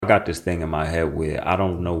got this thing in my head where I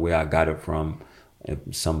don't know where I got it from,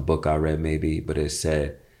 some book I read maybe, but it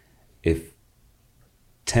said if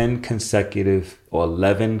 10 consecutive or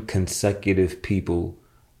 11 consecutive people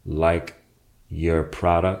like your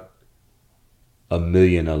product, 1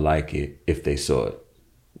 million will like it if they saw it.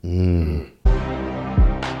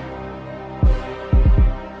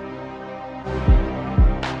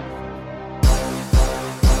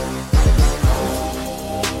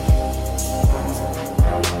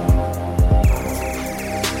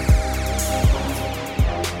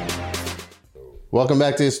 Welcome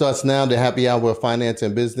back to It Starts Now, the happy hour of finance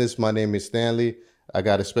and business. My name is Stanley. I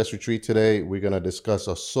got a special treat today. We're going to discuss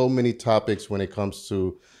so many topics when it comes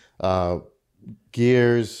to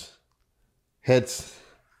gears, head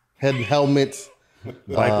helmets,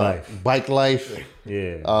 bike life,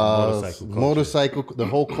 motorcycle, the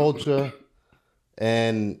whole culture.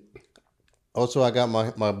 And also I got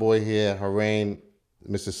my boy here, Harain,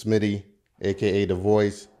 Mr. Smitty, a.k.a. The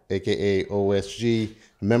Voice, a.k.a. OSG,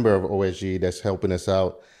 member of OSG that's helping us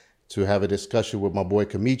out to have a discussion with my boy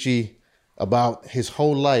Kamichi about his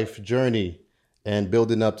whole life journey and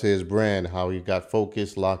building up to his brand, how he got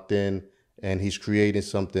focused, locked in, and he's creating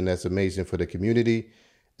something that's amazing for the community.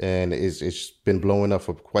 And it's been blowing up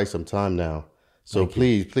for quite some time now. So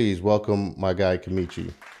please welcome my guy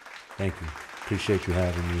Kamichi. Thank you. Appreciate you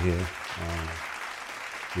having me here.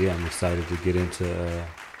 Yeah, I'm excited to get into,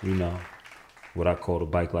 what I call the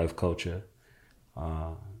bike life culture.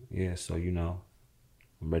 So I'm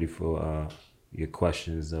ready for your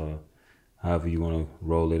questions, however you want to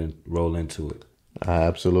roll into it.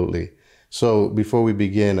 Absolutely. So before we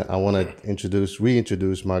begin, I want to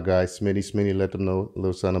reintroduce my guy Smitty. Smitty, let them know a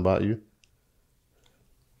little something about you.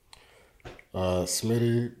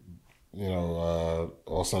 Smitty,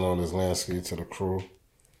 also known as Lansky to the crew.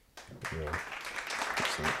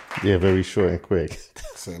 Yeah, very short and quick.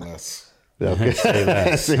 Say less. Okay. Say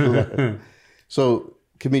less. So,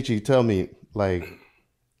 Kamichi, tell me,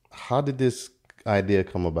 how did this idea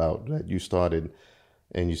come about that you started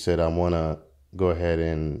and you said, I want to go ahead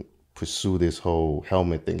and pursue this whole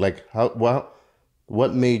helmet thing?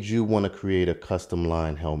 What made you want to create a custom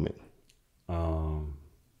line helmet? I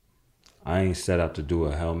ain't set out to do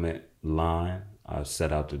a helmet line. I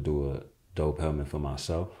set out to do a dope helmet for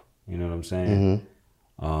myself. You know what I'm saying?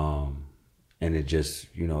 Mm-hmm. And it just,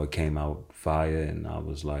 it came out fire, and I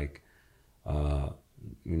was like, I'm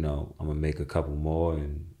gonna make a couple more,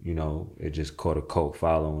 and it just caught a cult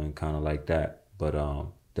following, kind of like that. But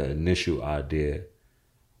the initial idea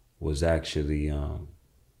was actually out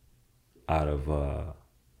of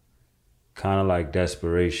kind of like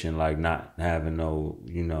desperation, like not having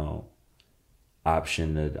no,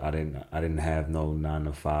 option. That I didn't have no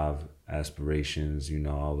 9-to-5 aspirations. I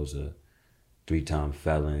was a 3-time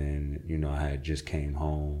felon. I had just came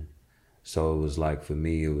home, so it was like, for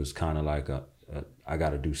me, it was kind of like I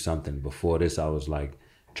got to do something. Before this, I was like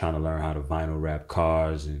trying to learn how to vinyl wrap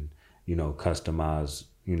cars and customize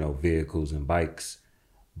vehicles and bikes.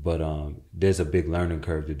 But there's a big learning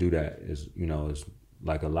curve to do that. It's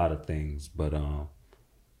like a lot of things. But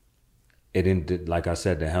it didn't, like I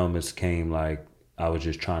said, the helmets came like I was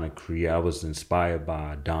just trying to create. I was inspired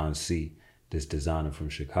by Don C., this designer from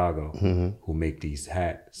Chicago, who make these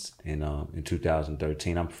hats. And in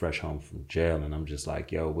 2013, I'm fresh home from jail, and I'm just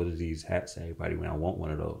like, yo, what are these hats everybody wearing? I want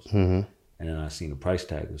one of those. Mm-hmm. And then I seen the price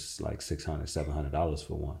tag was like $600, $700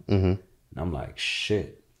 for one. Mm-hmm. And I'm like,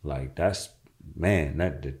 shit, like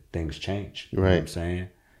the things change. You know what I'm saying?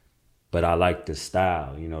 But I like the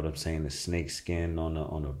style, you know what I'm saying? The snake skin on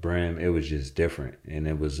the brim, it was just different. And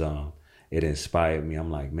it was, it inspired me.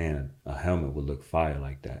 I'm like, man, a helmet would look fire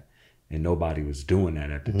like that. And nobody was doing that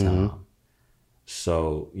at the time.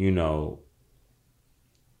 So,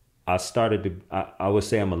 I started to, I would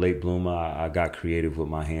say I'm a late bloomer. I got creative with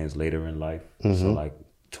my hands later in life. So like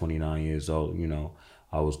 29 years old,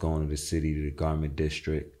 I was going to the city, to the garment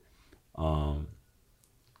district,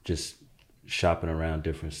 just shopping around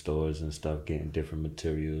different stores and stuff, getting different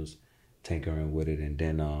materials, tinkering with it. And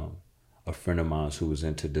then a friend of mine who was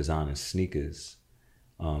into designing sneakers,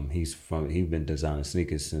 he's been designing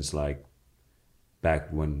sneakers since like back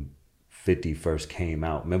when 50 first came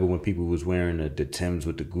out. Remember when people was wearing the Timbs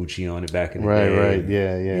with the Gucci on it back in the day? Right,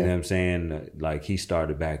 yeah. You know what I'm saying? Like he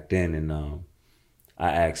started back then, and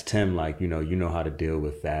I asked him, like, you know how to deal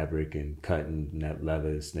with fabric and cutting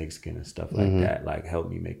leather, snakeskin and stuff like that. Like, help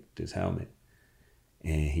me make this helmet.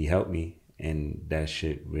 And he helped me, and that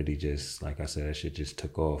shit really just, like I said, that shit just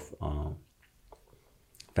took off.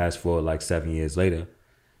 Fast forward like 7 years later,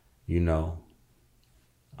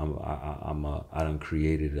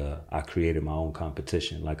 I created my own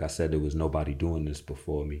competition. Like I said, there was nobody doing this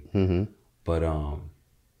before me. But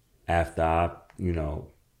after I,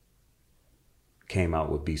 came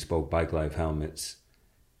out with Bespoke Bike Life helmets,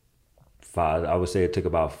 I would say it took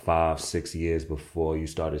about 5-6 years before you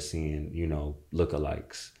started seeing,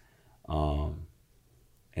 lookalikes.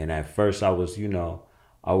 And at first I was,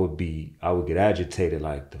 I would get agitated,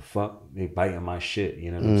 like, the fuck, they biting my shit,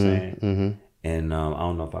 you know what I'm saying? And I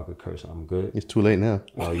don't know if I could curse. I'm good. It's too late now.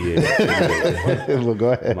 Oh yeah. Well,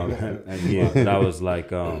 go ahead. But I was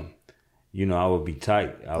like, I would be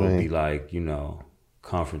tight. I would be like,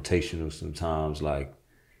 confrontational sometimes. Like,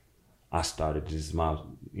 I started just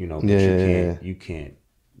you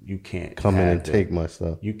can't come in and take my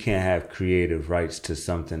stuff. You can't have creative rights to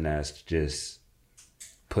something that's just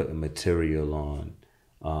putting material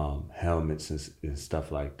on helmets and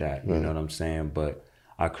stuff like that. You know what I'm saying? But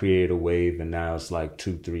I created a wave, and now it's like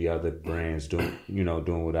 2-3 other brands doing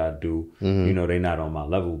what I do. They're not on my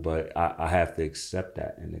level, but I have to accept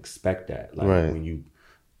that and expect that. Like when you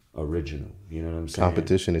original, you know what I'm saying?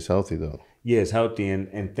 Competition is healthy though. Yeah, it's healthy,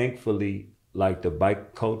 and thankfully, like, the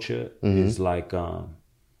bike culture is like,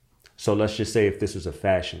 so let's just say if this was a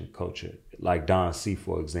fashion culture, like Don C,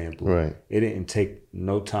 for example, it didn't take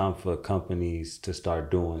no time for companies to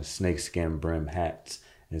start doing snakeskin brim hats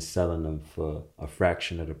and selling them for a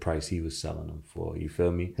fraction of the price he was selling them for. You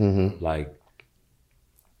feel me? Like,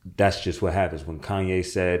 that's just what happens. When Kanye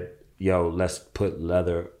said, yo, let's put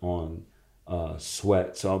leather on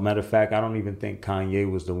sweat. So, matter of fact, I don't even think Kanye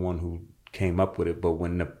was the one who came up with it. But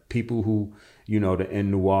when the people who, the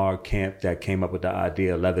N Noir camp that came up with the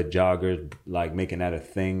idea of leather joggers, like making that a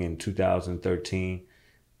thing in 2013,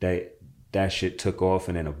 that shit took off,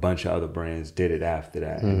 and then a bunch of other brands did it after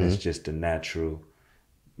that. And it's just a natural,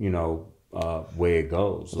 way it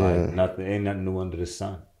goes. Like, ain't nothing new under the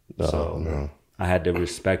sun. I had to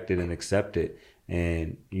respect it and accept it,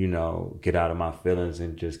 and get out of my feelings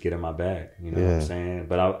and just get in my bag. You know what I'm saying?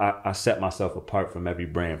 But I set myself apart from every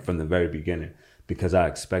brand from the very beginning because I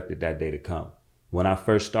expected that day to come. When I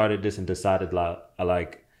first started this and decided,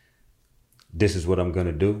 like, this is what I'm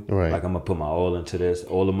gonna do. Like, I'm gonna put my all into this.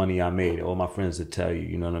 All the money I made, all my friends would tell you.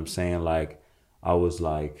 You know what I'm saying? Like, I was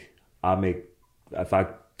like, if I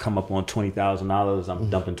come up on $20,000, I'm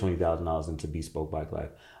dumping $20,000 into Bespoke Bike Life.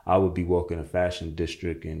 I would be walking a fashion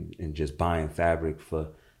district and just buying fabric for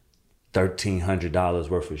 $1,300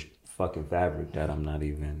 worth of fucking fabric that I'm not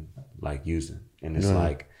even, like, using. And it's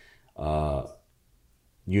like,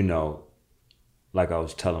 like I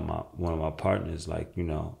was telling one of my partners, like,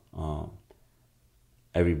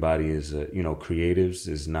 everybody is, creatives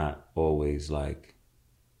is not always like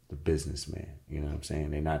the businessman. You know what I'm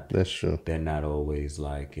saying? They're not. That's true. They're not always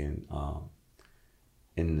like in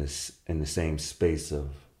the same space of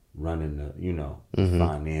running the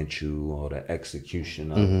financial or the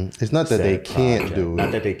execution of it's not that they can't do it.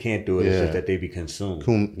 Not that they can't do it, it's just that they be consumed.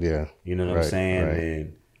 You know what I'm saying?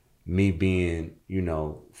 And me being,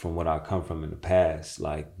 from what I come from in the past,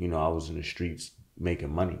 like, I was in the streets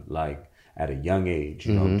making money, like, at a young age,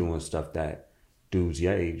 doing stuff that dudes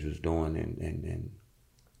your age was doing, and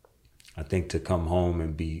I think to come home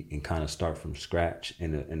and kind of start from scratch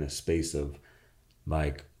in a space of,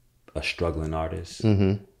 like, a struggling artist,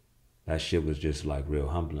 that shit was just, like, real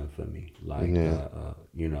humbling for me. Like,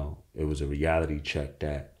 it was a reality check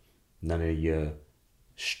that none of your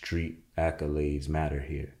street accolades matter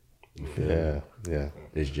here. You feel me? Yeah.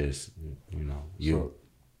 It's just, you. So,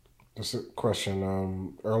 just a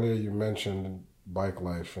question. Earlier you mentioned Bike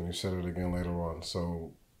Life, and you said it again later on.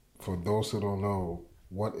 So, for those who don't know,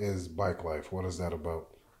 what is Bike Life? What is that about?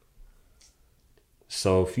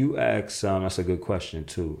 So if you ask, that's a good question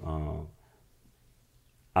too.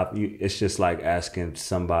 It's just like asking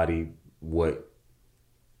somebody what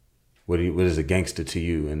is a gangster to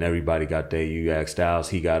you, and everybody got their. You ask Styles,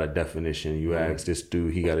 he got a definition. You ask this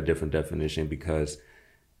dude, he got a different definition because,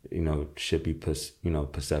 should be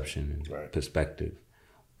perception and perspective.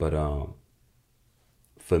 But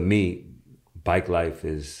for me, Bike Life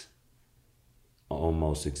is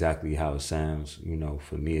almost exactly how it sounds.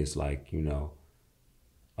 For me, it's like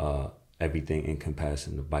everything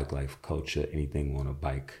encompassing the bike life culture, anything on a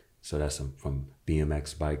bike. So that's from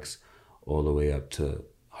BMX bikes all the way up to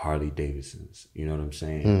Harley Davidsons. You know what I'm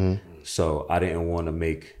saying? So I didn't want to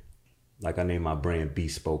make, like, I named my brand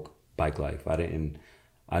Bespoke Bike Life. I didn't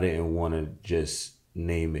want to just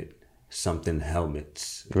name it something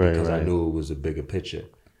helmets because I knew it was a bigger picture.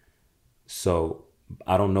 So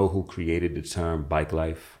I don't know who created the term bike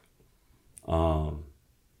life. I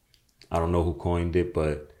don't know who coined it,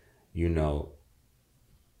 but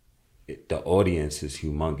the audience is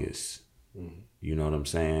humongous. You know what I'm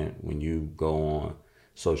saying? When you go on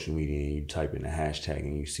social media and you type in a hashtag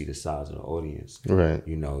and you see the size of the audience, Right.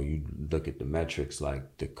 you know, you look at the metrics,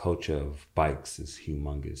 like the culture of bikes is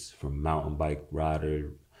humongous, from mountain bike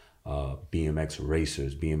rider, BMX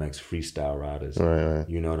racers, BMX freestyle riders. Right.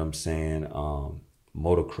 You know what I'm saying?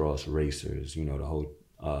 Motocross racers, you know, the whole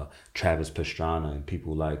Travis Pastrana and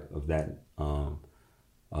people like of that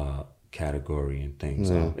category and things.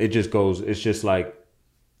 It just goes, it's just like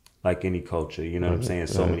any culture, you know what I'm saying?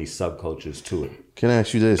 So many subcultures to it. Can I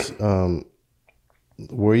ask you this?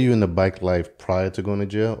 Were you in the bike life prior to going to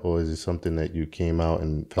jail, or is it something that you came out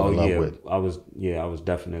and fell in love with? I was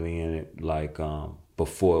definitely in it, like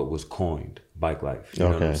before it was coined, bike life. You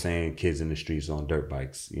know what I'm saying? Kids in the streets on dirt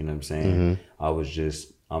bikes. You know what I'm saying? I was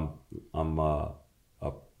just I'm a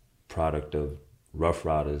product of Rough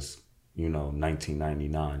Riders. You know,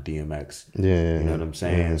 1999 DMX. Yeah. You know what I'm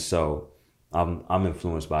saying? So I'm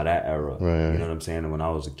influenced by that era. Right. You know what I'm saying? And when I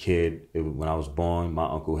was a kid, when I was born, my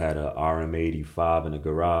uncle had a RM85 in the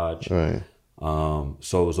garage. Right.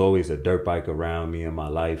 So it was always a dirt bike around me in my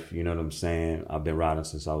life. You know what I'm saying? I've been riding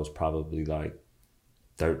since I was probably like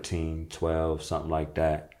 13, 12, something like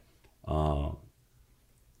that. But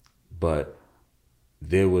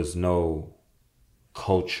there was no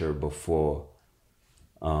culture before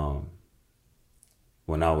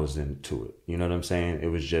when I was into it. You know what I'm saying? It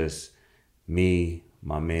was just me,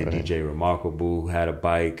 my man DJ Remarkable had a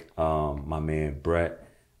bike, my man Brett,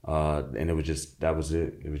 and it was just, that was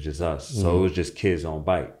it. It was just us. So it was just kids on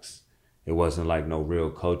bikes. It wasn't like no real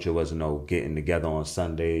culture. It wasn't no getting together on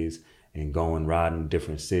Sundays and going riding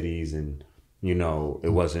different cities, and you know, it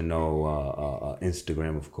wasn't no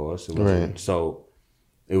Instagram, of course. It wasn't. So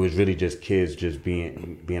it was really just kids just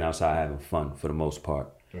being outside having fun for the most part.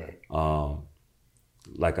 Right.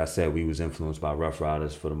 Like I said, we was influenced by Rough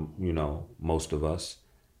Riders for the, you know, most of us,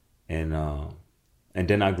 and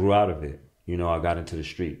then I grew out of it. You know, I got into the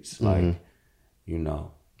streets. Like, you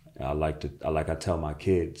know, I tell my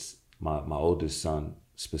kids, my oldest son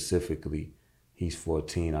specifically, he's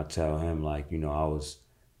 14. I tell him, like, you know, I was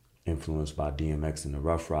influenced by DMX and the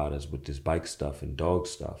Rough Riders with this bike stuff and dog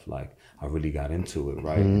stuff. Like, I really got into it,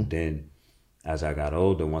 right? And then as I got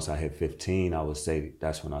older, once I hit 15, I would say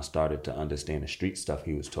that's when I started to understand the street stuff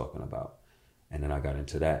he was talking about. And then I got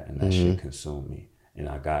into that, and that shit consumed me. And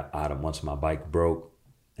I got out of, once my bike broke,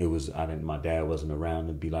 my dad wasn't around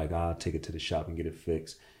to be like, I'll take it to the shop and get it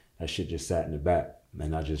fixed. That shit just sat in the back.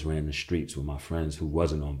 And I just ran the streets with my friends who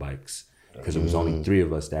wasn't on bikes. Because it was only 3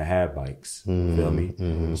 of us that had bikes. You feel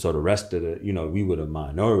me? So the rest of the, you know, we were the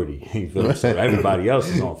minority. You feel me? So everybody else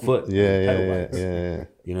is on foot. Yeah.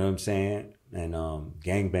 You know what I'm saying? And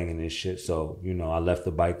gangbanging and shit. So, you know, I left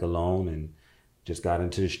the bike alone and just got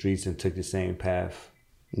into the streets and took the same path.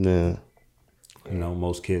 Yeah. You know,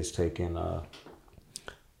 most kids take in the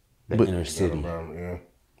inner city. Yeah.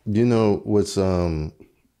 You know what's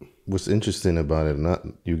interesting about it?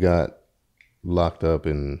 You got locked up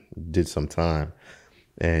and did some time,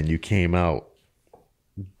 and you came out.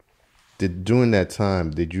 During that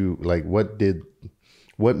time, did you like what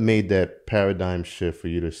made that paradigm shift for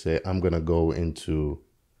you to say, I'm gonna go into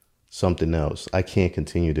something else? I can't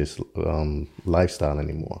continue this lifestyle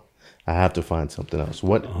anymore. I have to find something else.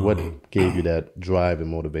 What gave you that drive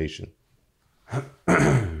and motivation?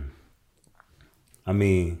 I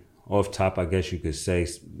mean, off top, I guess you could say,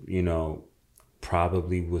 you know,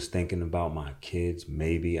 probably was thinking about my kids.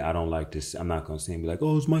 Maybe I don't like this. I'm not gonna say and be like,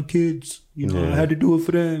 oh, it's my kids. You know, I had to do it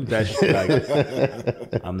for them. That shit,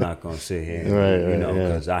 like, I'm not gonna sit here, and, you know,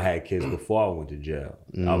 because I had kids before I went to jail.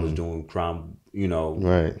 I was doing crime, you know,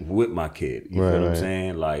 with my kid. You feel what I'm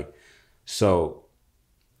saying? Like, so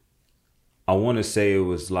I want to say it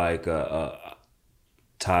was like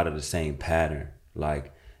tired of the same pattern.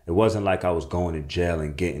 Like, it wasn't like I was going to jail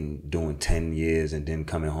and doing 10 years and then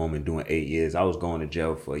coming home and doing 8 years. I was going to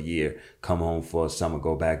jail for a year, come home for a summer,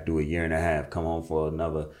 go back, do a year and a half, come home for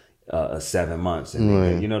another 7 months.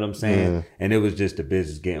 And you know what I'm saying? Yeah. And it was just the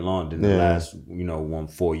business getting long. Then the last, you know,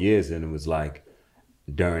 4 years, and it was like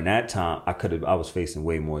during that time, I was facing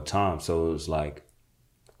way more time. So it was like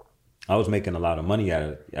I was making a lot of money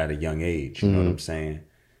at a young age. You know what I'm saying?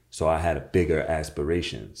 So I had bigger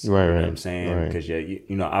aspirations. Right, you know what I'm saying? Because you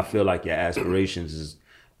know, I feel like your aspirations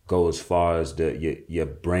go as far as your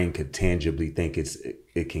brain could tangibly think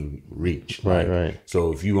it can reach. Right.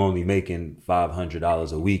 So if you only making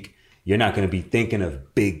 $500 a week, you're not going to be thinking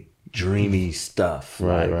of big dreamy stuff.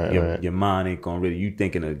 Right, like right, your, right. your mind ain't gonna really, you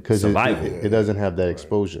thinking of Because survival. it doesn't have that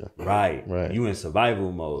exposure. Right. Right. You in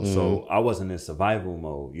survival mode. So I wasn't in survival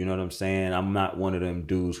mode. You know what I'm saying? I'm not one of them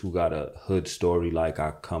dudes who got a hood story like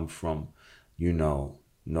I come from, you know,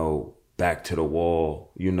 no back to the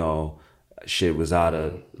wall, you know, shit was out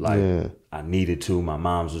of like I needed to. My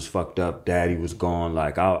mom's was fucked up, daddy was gone.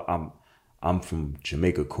 Like I'm from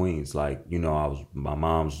Jamaica, Queens. Like, you know, my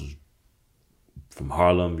mom's was from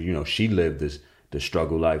Harlem. You know, she lived the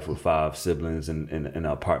struggle life with 5 siblings in an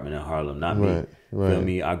apartment in Harlem. Not me. Feel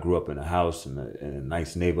me? I grew up in a house in a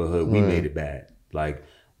nice neighborhood. We made it bad. Like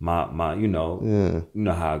my you know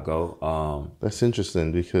how I go. That's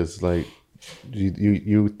interesting because like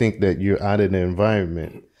you think that you're out of the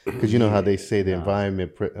environment because you know how they say the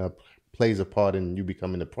environment plays a part in you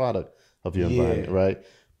becoming the product of your environment, right?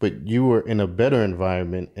 But you were in a better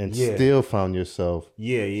environment and still found yourself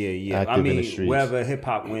active I mean, in the streets. wherever hip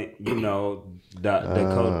hop went, you know,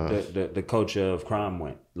 the culture of crime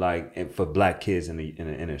went. Like, and for black kids in the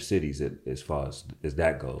inner cities, as far as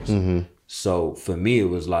that goes. Mm-hmm. So for me, it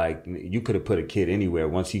was like you could have put a kid anywhere.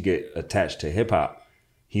 Once you get attached to hip hop,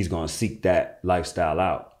 he's gonna seek that lifestyle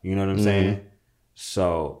out. You know what I'm saying?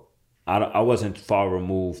 So I wasn't far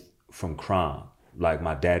removed from crime. Like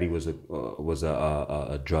my daddy was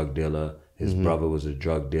a drug dealer. His brother was a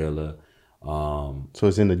drug dealer. So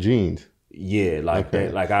it's in the genes. Yeah, like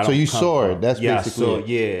that. Like I. So don't you come saw from, it. That's yeah, basically I saw, it.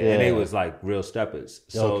 yeah, and they was like real steppers.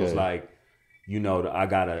 So Okay. it's like, you know, I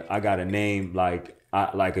got a name. Like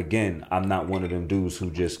again, I'm not one of them dudes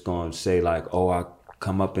who just gonna say like, oh, I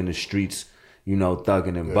come up in the streets, you know,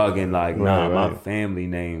 thugging and bugging. Like, nah, my family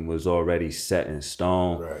name was already set in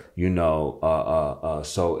stone. Right. You know,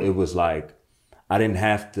 so it was like I didn't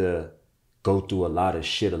have to go through a lot of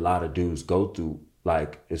shit a lot of dudes go through,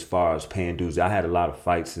 like as far as paying dues. I had a lot of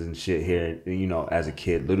fights and shit here, you know, as a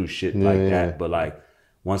kid, little shit like that. But like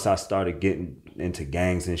once I started getting into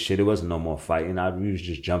gangs and shit, it wasn't no more fighting. We was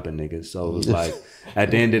just jumping niggas. So it was like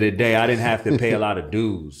at the end of the day, I didn't have to pay a lot of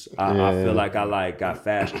dues. I feel like I got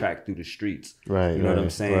fast tracked through the streets. Right. You know what I'm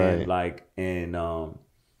saying? Right. Like, and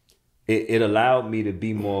it allowed me to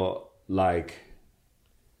be more like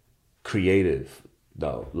creative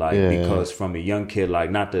though, like because from a young kid, like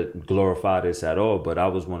not to glorify this at all, but I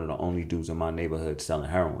was one of the only dudes in my neighborhood selling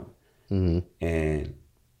heroin. And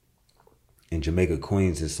in Jamaica,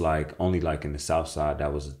 Queens, it's like only like in the South Side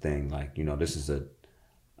that was a thing. Like, you know, this is a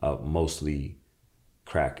mostly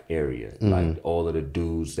crack area. Like all of the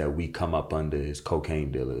dudes that we come up under is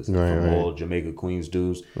cocaine dealers. All Jamaica, Queens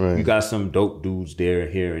dudes. You got some dope dudes there,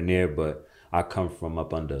 here and there, but I come from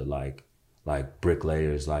up under like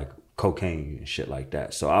bricklayers, like cocaine and shit like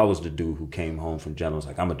that. So I was the dude who came home from Generals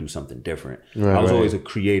like, I'm gonna do something different. I was always a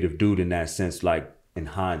creative dude in that sense, like in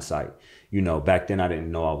hindsight. You know, back then I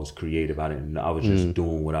didn't know I was creative. I was just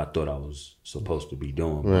doing what I thought I was supposed to be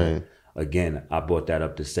doing. But again, I brought that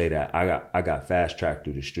up to say that I got fast tracked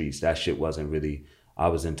through the streets. That shit wasn't really, I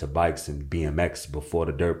was into bikes and BMX before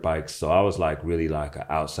the dirt bikes. So I was like really like an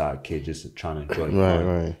outside kid just trying to enjoy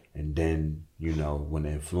fun. And then, you know, when the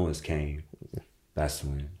influence came, that's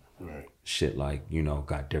when shit like, you know,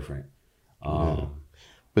 got different.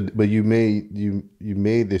 But you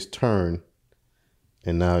made this turn,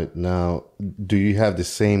 and now do you have the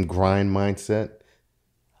same grind mindset?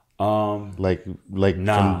 Like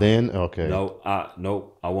nah, from then? Okay.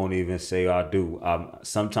 Nope. I won't even say I do.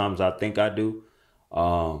 Sometimes I think I do.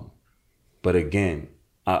 But again,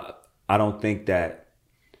 I don't think that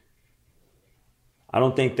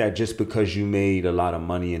just because you made a lot of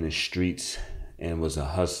money in the streets and was a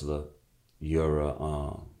hustler, you're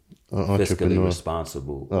fiscally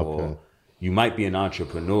responsible. Or you might be an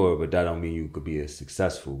entrepreneur, but that don't mean you could be a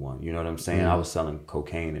successful one. You know what I'm saying? I was selling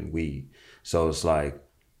cocaine and weed. So it's like,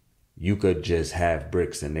 you could just have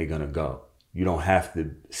bricks and they're gonna go. You don't have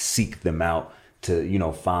to seek them out to, you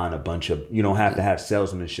know, find a bunch of, you don't have to have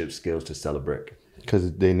salesmanship skills to sell a brick.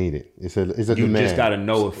 Because they need it. It's a you demand. Just got to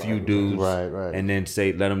know a few dudes, right, and then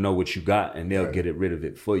let them know what you got, and they'll get rid of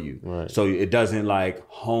it for you. Right. So it doesn't like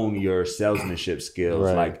hone your salesmanship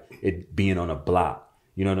skills, like it being on a block.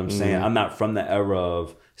 You know what I'm saying? I'm not from the era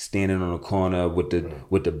of standing on a corner with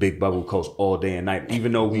the big bubble coats all day and night.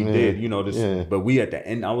 Even though we did, you know, this, but we at the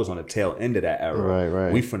end. I was on the tail end of that era.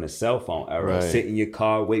 Right. We from the cell phone era. Sit in your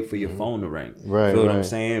car, wait for your phone to ring. Right. Feel what I'm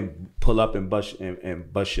saying? Pull up and bust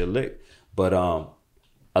your lick. But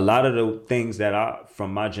a lot of the things that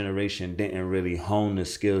from my generation didn't really hone the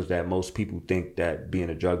skills that most people think that being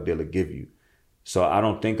a drug dealer give you. So I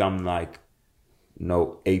don't think I'm like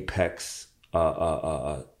no apex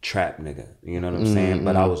trap nigga. You know what I'm saying?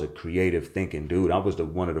 But I was a creative thinking dude. I was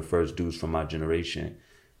one of the first dudes from my generation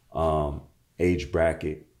age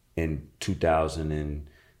bracket in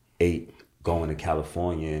 2008 going to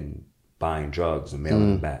California and buying drugs and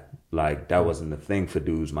mailing them back. Like, that wasn't a thing for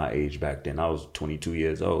dudes my age back then. I was 22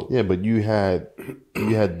 years old. Yeah, but you had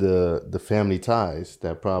the family ties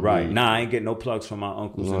that probably... Right. Nah, I ain't get no plugs from my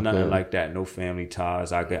uncles or nothing like that. No family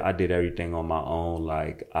ties. I did everything on my own.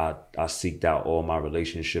 Like, I seeked out all my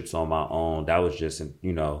relationships on my own. That was just,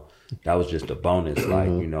 that was just a bonus, like,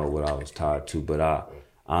 what I was tied to. But I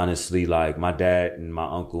honestly, like, my dad and my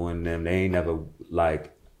uncle and them, they ain't never,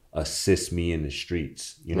 like, assist me in the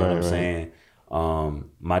streets. You know what I'm saying?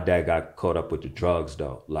 My dad got caught up with the drugs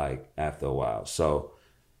though, like, after a while. So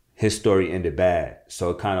his story ended bad.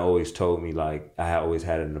 So it kind of always told me, like, I had always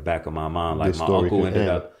had it in the back of my mind. Like, my uncle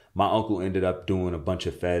ended up doing a bunch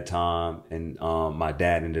of fed time, and my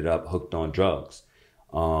dad ended up hooked on drugs.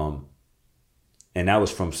 And that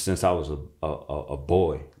was from since I was a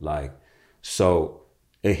boy. Like, so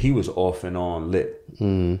he was off and on lit.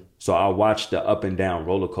 So I watched the up and down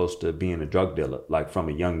roller coaster of being a drug dealer, like, from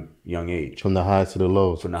a young age. From the highs to the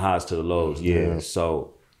lows. From the highs to the lows, yeah.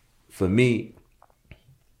 So for me,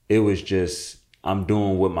 it was just, I'm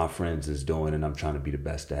doing what my friends is doing and I'm trying to be the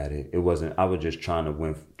best at it. It wasn't, I was just trying to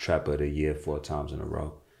win Trapper of the Year 4 times in a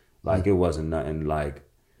row. Like, it wasn't nothing like,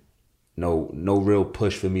 no real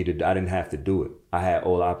push for me to, I didn't have to do it. I had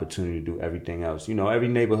all the opportunity to do everything else. Every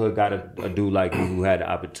neighborhood got a dude like me who had the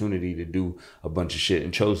opportunity to do a bunch of shit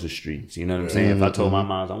and chose the streets. You know what I'm saying? If I told my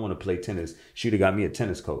moms I want to play tennis, she'd have got me a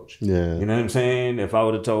tennis coach. Yeah. You know what I'm saying? If I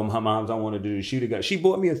would have told my moms I want to do this, she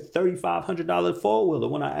bought me a $3,500 four-wheeler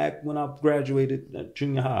when I graduated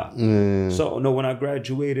junior high. So, no, when I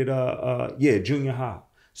graduated, junior high.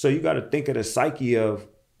 So you got to think of the psyche of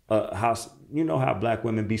how, how black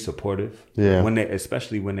women be supportive. Yeah.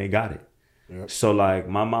 Especially when they got it. Yep. So, like,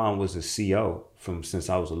 my mom was a CO since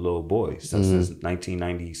I was a little boy, since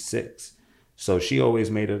 1996. So she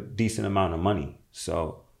always made a decent amount of money.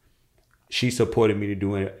 So she supported me to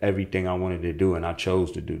do everything I wanted to do, and I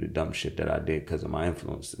chose to do the dumb shit that I did because of my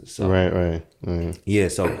influences. So, right. Yeah,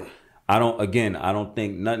 so I don't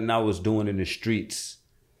think nothing I was doing in the streets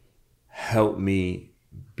helped me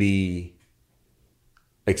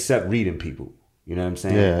except reading people. You know what I'm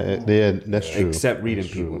saying? Yeah, that's true. Except reading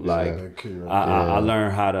people. Like, I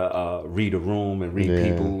learned how to read a room and read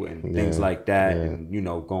people and things like that. And,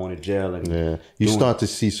 going to jail. And you start to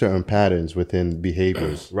see certain patterns within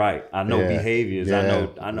behaviors. Right. I know behaviors.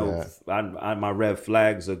 I know my red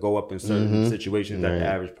flags will go up in certain situations that the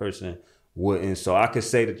average person wouldn't. So I could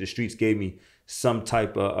say that the streets gave me some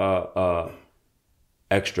type of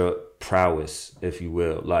extra prowess, if you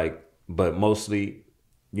will. Like, but mostly,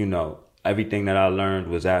 everything that I learned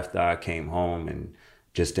was after I came home and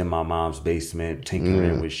just in my mom's basement,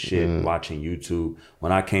 tinkering with shit, watching YouTube.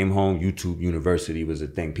 When I came home, YouTube University was a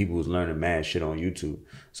thing. People was learning mad shit on YouTube.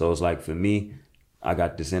 So it's like, for me, I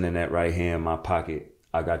got this internet right here in my pocket.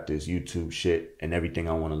 I got this YouTube shit, and everything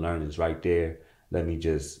I want to learn is right there. Let me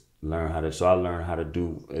just learn how to. So I learned how to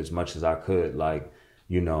do as much as I could, like,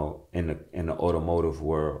 in the automotive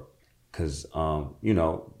world, because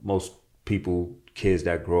most people, kids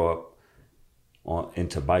that grow up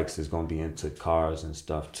into bikes is gonna be into cars and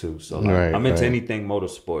stuff too. So I'm into anything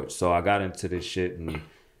motorsports. So I got into this shit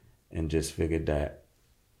and just figured that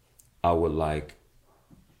I would, like,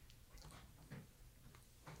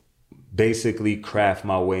 basically craft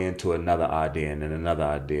my way into another idea and then another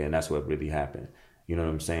idea, and that's what really happened. You know what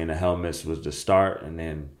I'm saying? The helmets was the start, and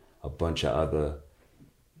then a bunch of other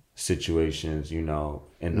situations,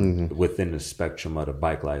 within the spectrum of the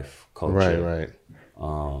bike life culture. Right.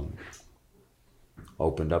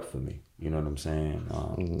 Opened up for me. You know what I'm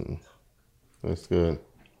saying? That's good.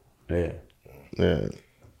 Yeah.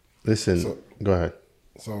 Listen, go ahead.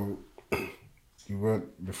 So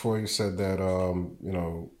before you said that,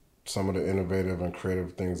 some of the innovative and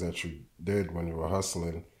creative things that you did when you were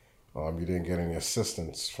hustling, you didn't get any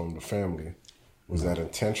assistance from the family. Was that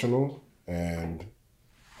intentional? And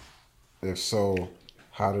if so,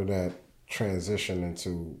 how did that transition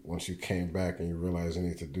into, once you came back and you realized you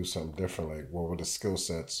need to do something different? Like, what were the skill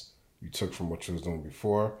sets you took from what you was doing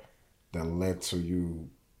before that led to you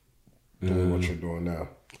doing what you're doing now?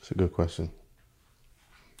 That's a good question.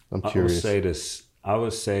 I'm curious. I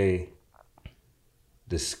would say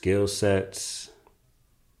the skill sets.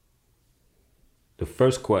 The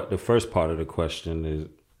first part of the question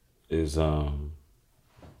is I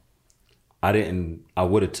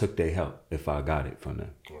would have took their help if I got it from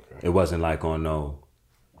them. Okay. It wasn't like ego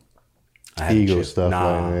stuff.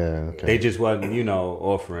 Nah, they just wasn't,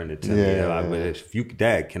 offering it to me. Like, if you,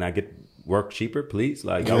 Dad, can I get work cheaper, please?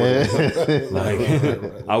 Like, I would, like,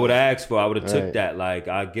 I would have asked for. I would have took that. Like,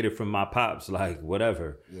 I get it from my pops. Like,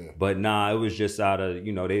 whatever. Yeah. But nah, it was just out of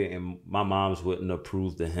my moms wouldn't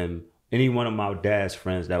approve to him. Any one of my dad's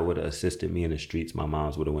friends that would have assisted me in the streets, my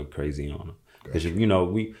moms would have went crazy on them. Because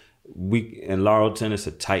we in Laurelton,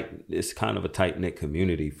 it's kind of a tight knit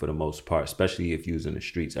community for the most part, especially if you was in the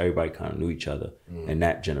streets. Everybody kind of knew each other in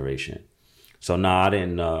that generation. So I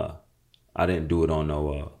didn't do it on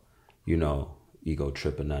no ego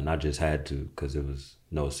trip or nothing. I just had to because there was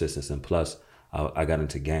no assistance, and plus I got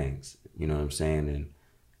into gangs. You know what I'm saying? And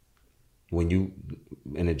when you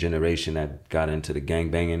in a generation that got into the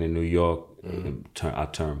gangbanging in New York, I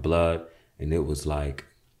turned blood, and it was like,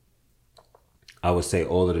 I would say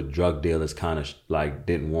all of the drug dealers kind of like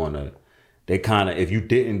didn't want to. They kind of, if you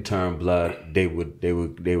didn't turn blood, they would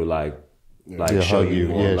like show you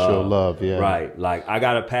more love. Show love, yeah. Right. Like, I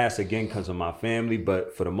got to pass again because of my family,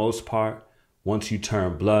 but for the most part, once you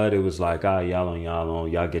turn blood, it was like, y'all on y'all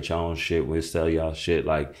own. Y'all get your own shit. We'll sell y'all shit.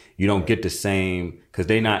 Like, you don't get the same, because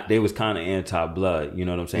they was kind of anti-blood. You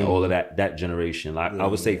know what I'm saying? All of that generation. Like, I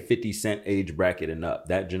would say 50 Cent age bracket and up.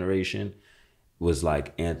 That generation was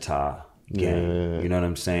like anti-gang. You know what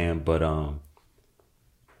I'm saying? But,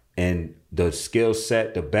 and the skill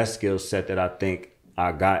set, the best skill set that I think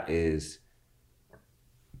I got is,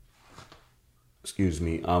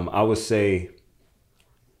 I would say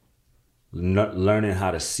learning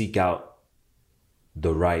how to seek out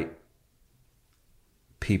the right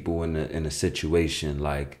people in a situation.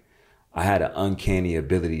 Like, I had an uncanny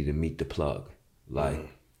ability to meet the plug. Like,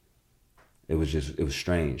 it was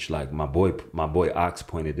strange. Like, my boy Ox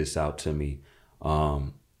pointed this out to me.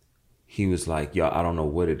 He was like, yo, I don't know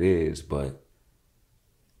what it is, but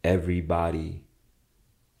everybody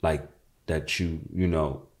like that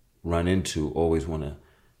you run into always want to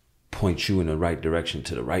point you in the right direction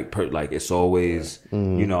to the right person. Like, it's always, I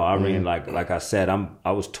mean, like I said,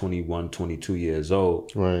 I was 21, 22 years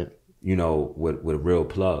old, right? With real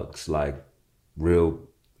plugs, like real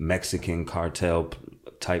Mexican cartel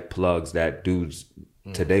type plugs that dudes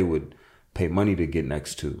today would pay money to get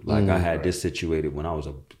next to. Like, I had this situated when I was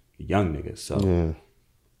a young nigga. So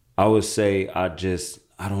I would say I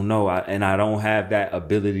don't know. I don't have that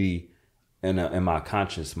ability in my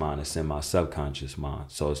conscious mind. It's in my subconscious mind.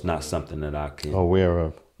 So it's not something that I can aware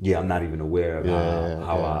of. Yeah, I'm not even aware of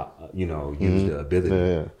how I use the ability.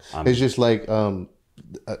 Yeah.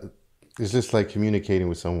 It's just like communicating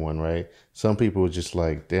with someone, right? Some people are just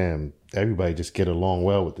like, damn, everybody just get along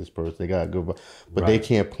well with this person. They got good, but they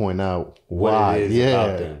can't point out why. What it is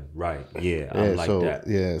about them. Right. Yeah. I'm like that.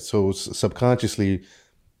 Yeah. So subconsciously,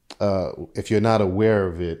 if you're not aware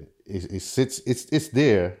of it, it's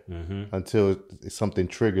there until something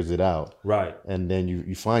triggers it out. Right. And then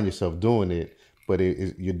you find yourself doing it, but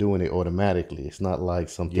you're doing it automatically. It's not like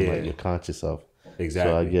something like you're conscious of.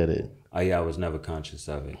 Exactly. So I get it. I was never conscious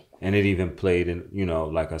of it. And it even played in,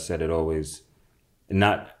 like I said, it always,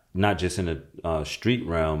 not just in the street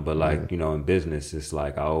realm, but like, in business, it's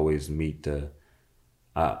like I always meet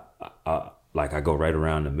like I go right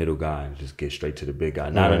around the middle guy and just get straight to the big guy.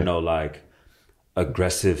 Not in no like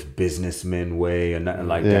aggressive businessman way or nothing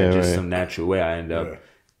like that. Just some natural way. I end up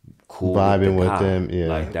cool vibing with the guy, them,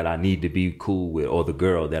 like that I need to be cool with, or the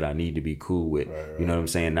girl that I need to be cool with. Right. You know what I'm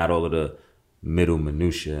saying? Not all of the middle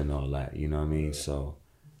minutia and all that. You know what I mean? So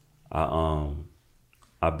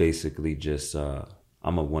I basically just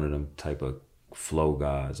I'm one of them type of flow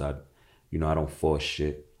guys. I don't force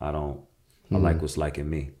shit. I like what's liking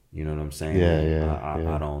me. You know what I'm saying?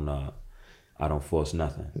 I don't force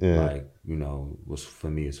nothing. Yeah. Like, what's for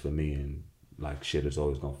me is for me, and like shit is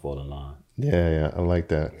always gonna fall in line. Yeah, I like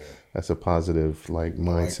that. Yeah. That's a positive like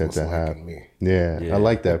mindset to have. Yeah, I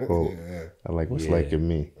like that quote. I like what's liking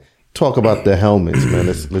me. Talk about the helmets, man.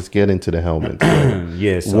 Let's get into the helmets.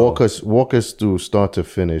 Right? So, walk us through start to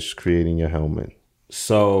finish creating your helmet.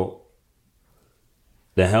 So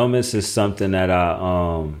the helmets is something that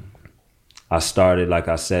I started, like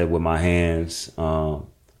I said, with my hands,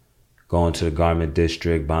 going to the garment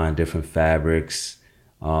district, buying different fabrics.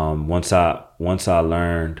 Once I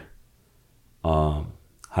learned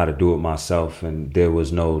how to do it myself, and there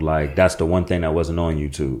was no like, that's the one thing that wasn't on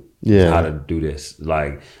YouTube. Yeah, how to do this.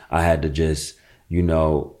 Like, I had to just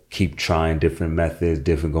keep trying different methods,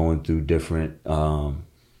 going through different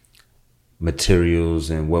materials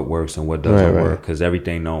and what works and what doesn't work, because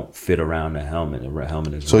everything don't fit around the helmet. The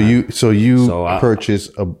helmet is you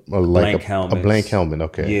purchase a blank helmet.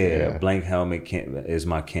 Okay, a blank helmet is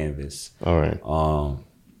my canvas. All right.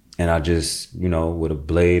 And I just with a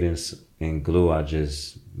blade and glue, I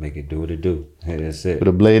just make it do what it do. Hey, that's it. Put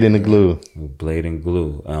a blade in the glue. Blade and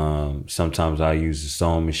glue. Sometimes I use the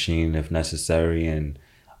sewing machine if necessary, and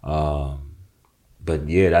but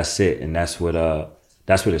yeah, that's it. And that's what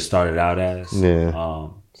it started out as. Yeah.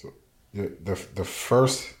 The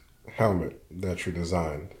first helmet that you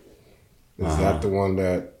designed, is that the one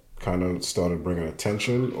that kind of started bringing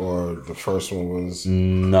attention, or the first one was?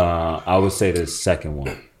 Nah, I would say the second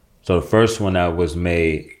one. So the first one that was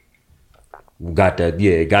made got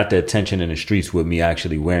the attention in the streets with me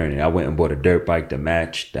actually wearing it. I went and bought a dirt bike to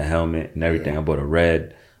match the helmet and everything. I bought a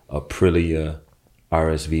red Aprilia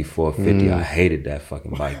RSV 450. I hated that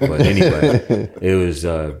fucking bike, but anyway, it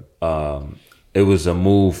was a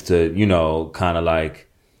move to, you know, kind of like,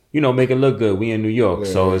 you know, make it look good. We in New York,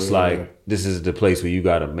 so it's like this is the place where you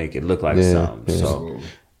got to make it look like something. Yeah. So,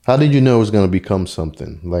 how did you know it was going to become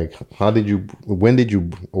something? Like,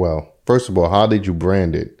 well, first of all, how did you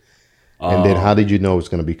brand it? And then how did you know it was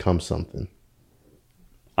going to become something?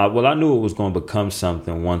 I knew it was going to become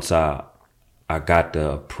something once I got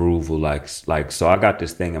the approval. Like, so I got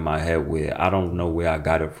this thing in my head where I don't know where I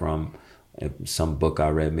got it from. Some book I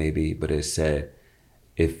read maybe, but it said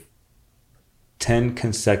if 10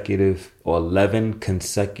 consecutive or 11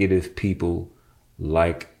 consecutive people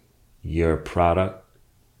like your product,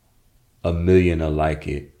 1 million will like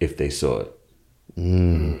it if they saw it.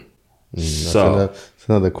 So that's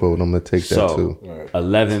another quote. I'm gonna take that too.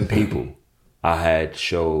 11 people I had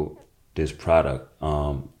showed this product.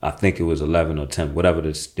 I think it was 11 or 10, whatever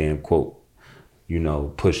this damn quote, you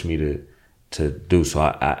know, pushed me to do. So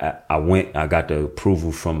I went. I got the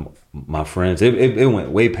approval from my friends. It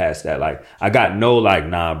went way past that. Like I got no like,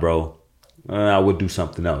 nah, bro. I would do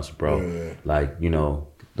something else, bro. Like, you know,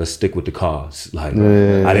 let's stick with the cause. Like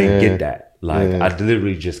I didn't get that. Like I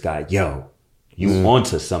literally just got, yo, you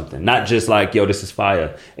onto something. Not just like, yo, this is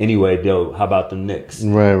fire. Anyway, yo, how about the Knicks?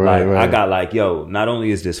 Right. I got like, yo, not only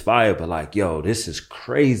is this fire, but like, yo, this is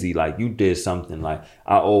crazy. Like you did something. Like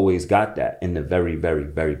I always got that in the very, very,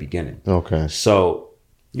 very beginning. Okay. So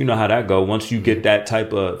you know how that go. Once you get that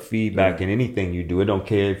type of feedback in anything you do, it don't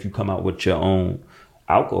care if you come out with your own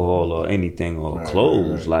alcohol or anything or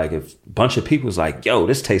clothes. Like if a bunch of people's like, yo,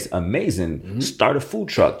 this tastes amazing, start a food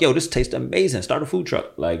truck. Yo, this tastes amazing, start a food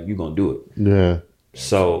truck. Like you gonna do it. Yeah.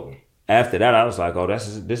 So after that, I was like, oh, this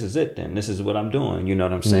is it then. This is what I'm doing. You know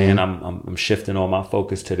what I'm saying? I'm shifting all my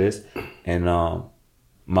focus to this. And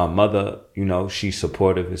my mother, you know, she's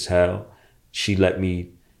supportive as hell. She let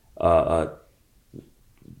me turn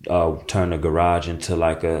the garage into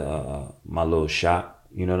like my little shop.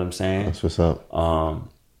 You know what I'm saying? That's what's up.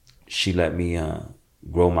 She let me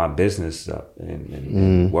grow my business up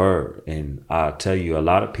and word. And I'll tell you, a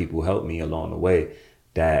lot of people helped me along the way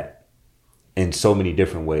that in so many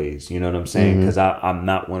different ways. You know what I'm saying? Because I'm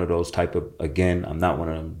not one of those I'm not one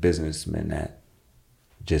of them businessmen that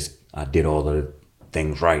just, I did all the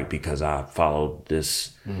things right because I followed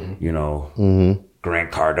this, you know,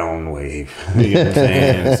 Grant Cardone wave. You know what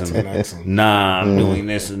I'm saying? I'm doing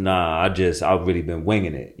this. I've really been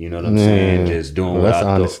winging it. You know what I'm saying? Just doing what I do.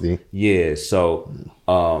 Honesty. Yeah. So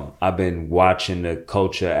I've been watching the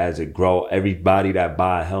culture as it grow. Everybody that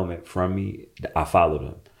buy a helmet from me, I follow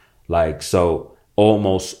them. Like, so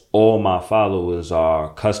almost all my followers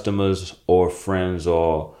are customers or friends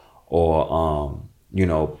or you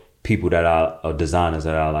know, people that are designers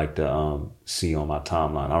that I like to see on my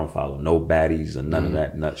timeline. I don't follow no baddies or none of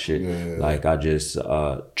that nut shit. Like I just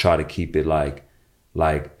try to keep it like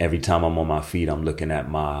every time I'm on my feed, I'm looking at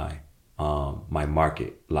my my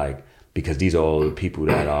market, like, because these are all the people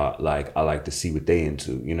that are like, I like to see what they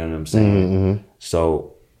into. You know what I'm saying?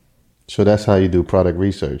 So that's how you do product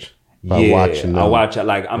research. By watching them. I watch it.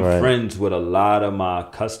 Like I'm friends with a lot of my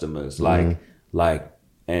customers. Like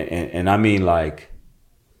and I mean like,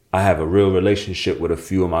 I have a real relationship with a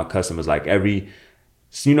few of my customers. Like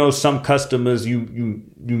you know, some customers you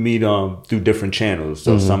meet through different channels.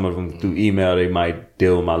 So some of them through email, they might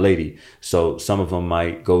deal with my lady. So some of them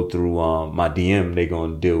might go through my DM, they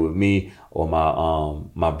gonna deal with me or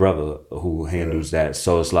my brother who handles that.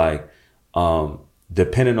 So it's like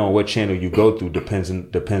depending on what channel you go through depends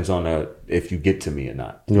on if you get to me or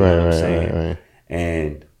not. You know what I'm saying? Right.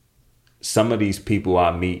 And some of these people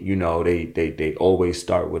I meet, you know, they always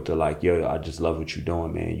start with the like, yo, I just love what you're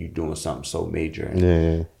doing, man. You doing something so major.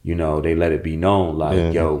 And, you know, they let it be known,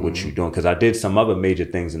 like, yo, what you doing? Because I did some other major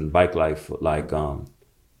things in bike life, like I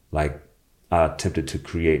attempted to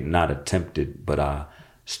create, not attempted, but I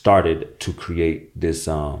started to create this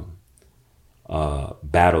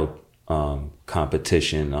battle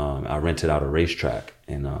competition. I rented out a racetrack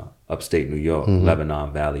in upstate New York,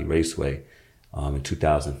 Lebanon Valley Raceway. In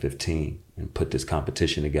 2015, and put this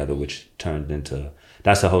competition together, which turned into,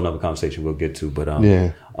 that's a whole nother conversation we'll get to. But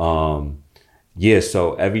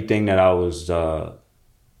so everything that I was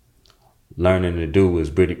learning to do was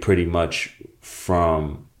pretty much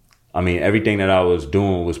everything that I was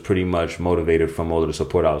doing was pretty much motivated from all of the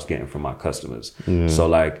support I was getting from my customers. So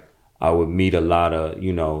like I would meet a lot of,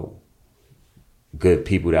 good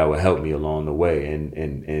people that would help me along the way,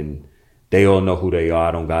 and they all know who they are.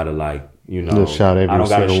 I don't gotta I don't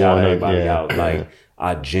gotta shout everybody out. Like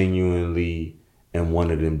I genuinely am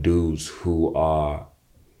one of them dudes who are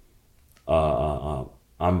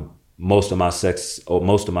most of my success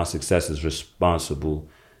is responsible.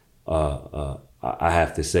 I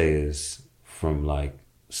have to say is from like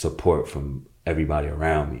support from everybody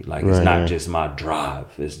around me. Like it's not just my drive.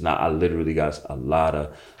 It's not. I literally got a lot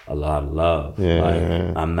of love.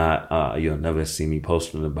 I'm not. You'll never see me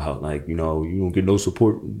posting about like you don't get no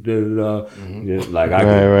support. Like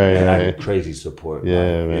I get crazy support.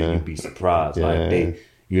 Man. You'd be surprised. Like they,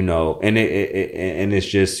 and it's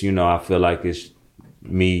just I feel like it's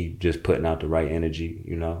me just putting out the right energy.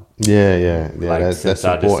 Like since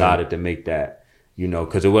I decided to make that.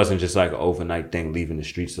 Because it wasn't just like an overnight thing, leaving the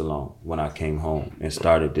streets alone when I came home and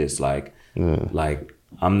started this. Like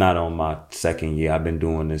I'm not on my second year. I've been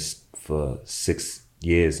doing this for 6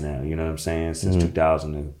 years now. You know what I'm saying? Since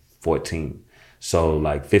 2014. So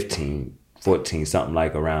like 15, 14, something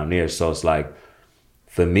like around there. So it's like,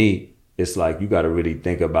 for me, it's like you got to really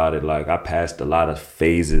think about it. Like I passed a lot of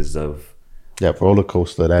phases of that roller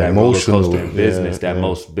coaster, that emotional roller coaster in business that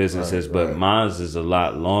most businesses, but mine's is a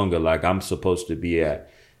lot longer. Like I'm supposed to be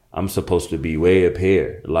way up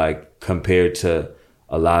here, like compared to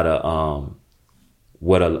a lot of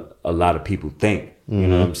what a lot of people think. You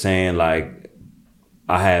know what I'm saying? Like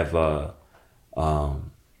I have the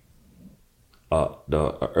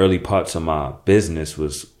early parts of my business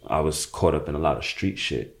I was caught up in a lot of street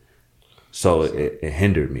shit, so it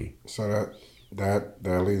hindered me. So that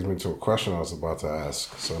leads me to a question I was about to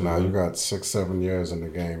ask. So now you got 6-7 years in the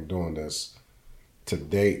game doing this. To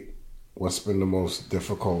date, what's been the most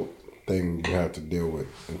difficult thing you had to deal with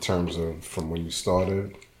in terms of from when you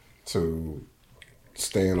started to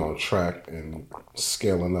staying on track and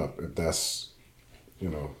scaling up, if that's,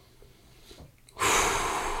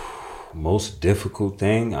 Most difficult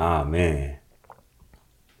thing? Man.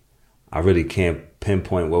 I really can't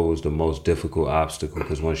pinpoint what was the most difficult obstacle,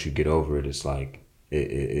 because once you get over it, it's like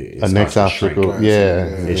it a next obstacle.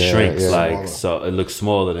 It shrinks like so. It looks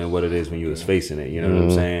smaller than what it is when you was facing it. You know what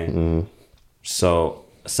I'm saying? So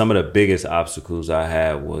some of the biggest obstacles I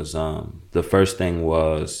had was the first thing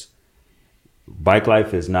was bike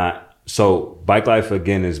life is not. So bike life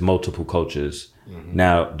again is multiple cultures.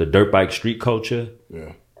 Now the dirt bike street culture.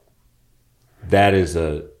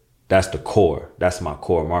 That's the core. That's my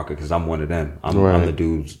core market, because I'm one of them. I'm the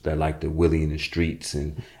dudes that like to wheelie in the streets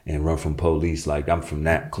and run from police. Like I'm from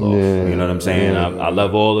that cloth. You know what I'm saying? I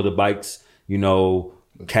love all of the bikes.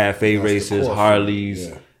 Cafe races,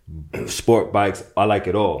 Harleys, sport bikes. I like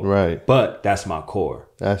it all. Right. But that's my core.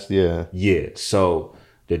 Yeah. So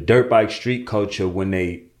the dirt bike street culture, when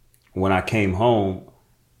I came home,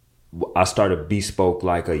 I started Bespoke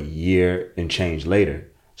like a year and change later.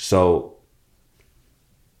 So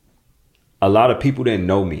a lot of people didn't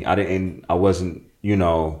know me. I wasn't, I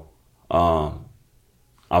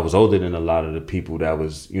was older than a lot of the people that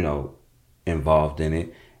was, involved in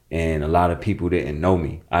it. And a lot of people didn't know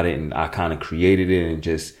me. I kind of created it and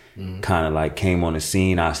just kind of like came on the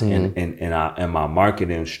scene. And my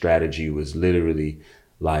marketing strategy was literally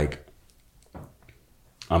like,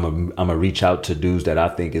 I'm a reach out to dudes that I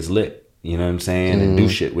think is lit, you know what I'm saying? And do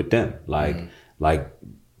shit with them. Like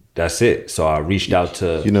that's it. So I reached out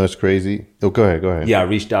to... it's crazy. Oh, go ahead. Yeah, I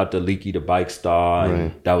reached out to Leaky the Bike Star.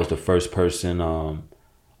 And that was the first person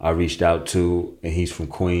I reached out to. And he's from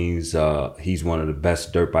Queens. He's one of the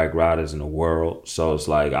best dirt bike riders in the world. So it's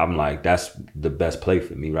like, I'm like, that's the best play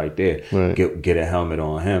for me right there. Get a helmet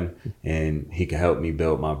on him and he can help me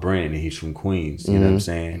build my brand. And he's from Queens. You know what I'm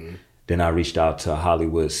saying? Then I reached out to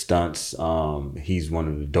Hollywood Stunts. He's one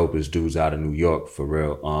of the dopest dudes out of New York, for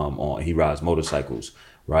real. He rides motorcycles.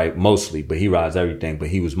 Right, mostly, but he rides everything. But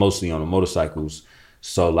he was mostly on the motorcycles,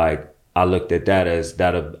 so like I looked at that as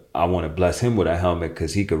that. I want to bless him with a helmet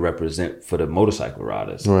because he could represent for the motorcycle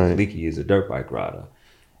riders. Right. Leaky is a dirt bike rider,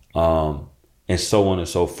 and so on and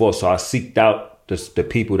so forth. So I seeked out the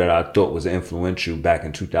people that I thought was influential back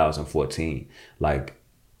in 2014, like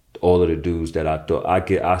all of the dudes that I thought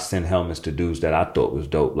I send helmets to dudes that I thought was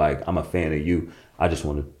dope. Like, I'm a fan of you. I just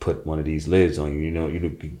want to put one of these lids on you. You know,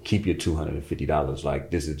 you keep your $250.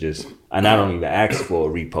 Like, this is just, and I don't even ask for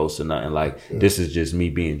a repost or nothing. Like, this is just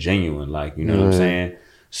me being genuine. Like, you know what I'm saying?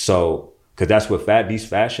 So, because that's what these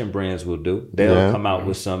fashion brands will do. They'll come out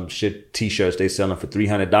with some shit T-shirts they selling for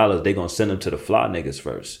 $300. They gonna send them to the fly niggas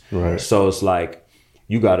first. Right. So it's like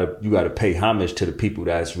you gotta pay homage to the people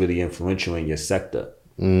that's really influential in your sector.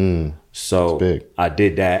 So I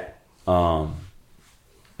did that. I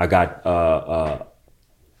got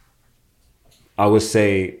I would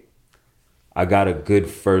say I got a good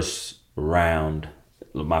first round.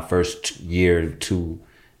 My first year or two,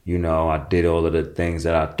 you know, I did all of the things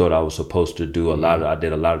that I thought I was supposed to do. I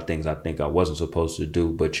did a lot of things I think I wasn't supposed to do,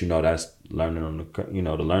 but you know, that's learning on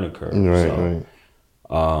the learning curve. Right,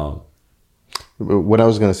 right. What I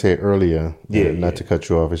was gonna say earlier, not to cut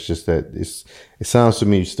you off, it's just that it sounds to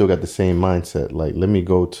me you still got the same mindset. Like, let me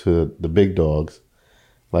go to the big dogs.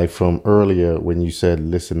 Like from earlier when you said,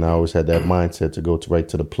 listen, I always had that mindset to go right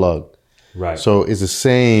to the plug. Right. So it's the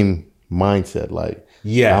same mindset. Like,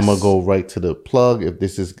 I'm gonna go right to the plug. If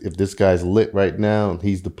this guy's lit right now,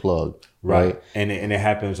 he's the plug. Right. And it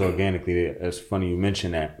happens organically. It's funny you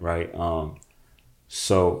mention that, right?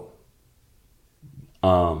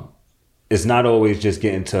 It's not always just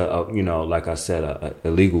getting to like I said, a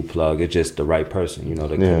legal plug. It's just the right person, you know,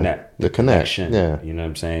 the connection. Yeah. You know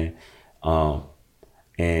what I'm saying?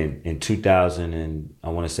 And in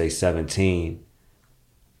 2017,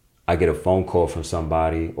 I get a phone call from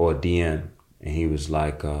somebody or a DM, and he was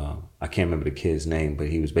like, I can't remember the kid's name, but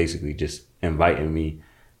he was basically just inviting me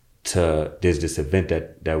to, there's this event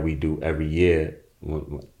that we do every year.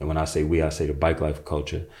 When I say we, I say the Bike Life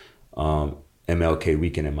Culture, MLK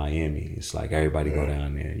weekend in Miami. It's like everybody go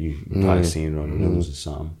down there. You probably seen it on the news or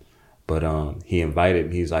something. But he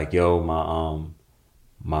invited me. He's like, yo,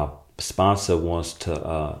 my sponsor wants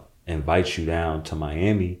to invite you down to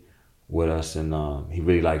Miami with us, and he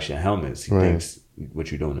really likes your helmets. He thinks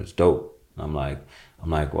what you're doing is dope. I'm like,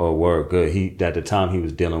 oh, word, good. At the time he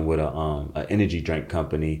was dealing with a energy drink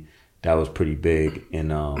company that was pretty big and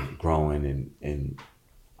growing, and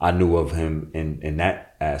I knew of him in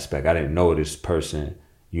that aspect. I didn't know this person,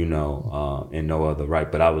 in no other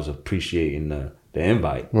right, but I was appreciating the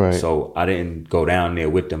invite. Right. So I didn't go down there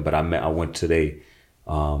with them, but I went to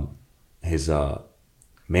his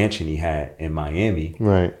mansion he had in Miami.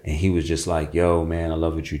 Right. And he was just like, yo, man, I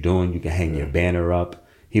love what you're doing. You can hang your banner up.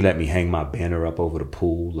 He let me hang my banner up over the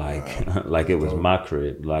pool like it was my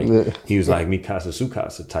crib. Like he was like Mikasa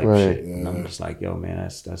Sukasa type shit. And I'm just like, yo, man,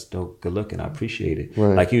 that's dope. Good looking. I appreciate it.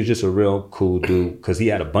 Right. Like he was just a real cool dude because he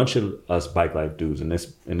had a bunch of us Bike Life dudes, and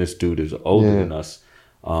this dude is older than us.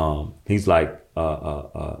 He's like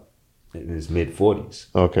in his mid-40s.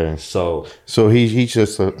 Okay. So he's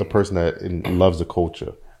just a person that loves the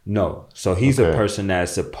culture. No. So he's a person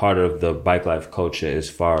that's a part of the Bike Life culture as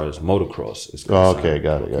far as motocross is concerned. Okay,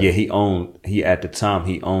 got it. Yeah, at the time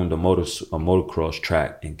he owned a motocross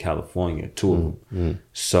track in California, two of them.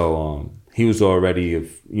 So he was already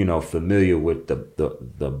familiar with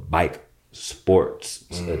the bike sports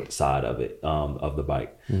side of it, of the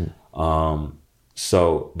bike.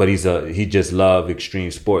 So, but he just loved extreme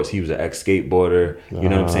sports. He was an ex-skateboarder, you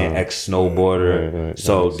know what I'm saying? Ex-snowboarder. Right.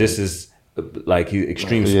 So this is like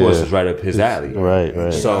extreme sports is right up his alley.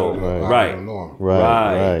 Right. So, right.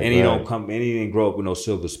 And he didn't grow up with no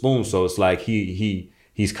silver spoon. So it's like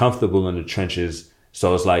he's comfortable in the trenches.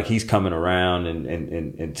 So it's like he's coming around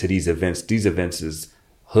and to these events. These events is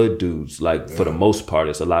hood dudes. Like for the most part,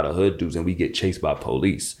 it's a lot of hood dudes, and we get chased by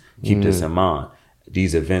police. Keep this in mind.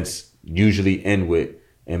 These events usually end with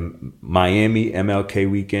in Miami MLK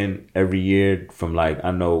weekend every year. From like,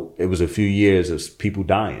 I know it was a few years of people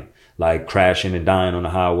dying, like crashing and dying on the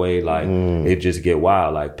highway. Like it just get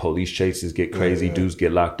wild. Like police chases get crazy. Dudes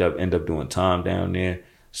get locked up, end up doing time down there.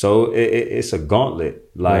 So it's a gauntlet.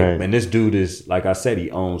 Like, and this dude is, like I said, he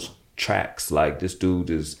owns tracks. Like this dude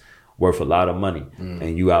is worth a lot of money,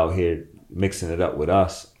 and you out here mixing it up with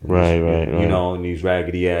us, in these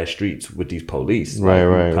raggedy ass streets with these police.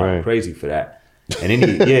 Kind of crazy for that. And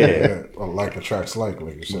then like the tracks, like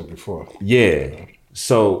you said before. Yeah.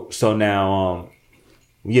 So now,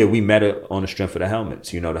 we met it on the strength of the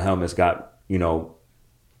helmets. The helmets got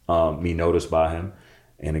me noticed by him,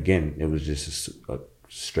 and again, it was just a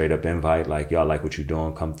straight up invite. Like, y'all like what you're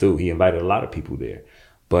doing, come through. He invited a lot of people there,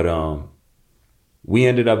 but we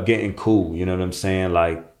ended up getting cool. You know what I'm saying?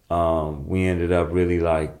 Like. We ended up really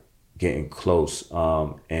like getting close.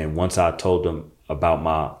 And once I told them about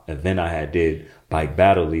my event I had did, Bike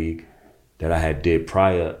Battle League, that I had did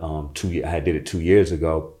prior, I had did it 2 years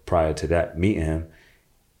ago prior to that meeting him,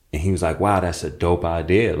 and he was like, "Wow, that's a dope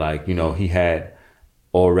idea." Like, you know, he had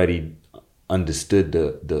already understood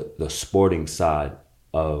the sporting side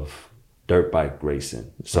of dirt bike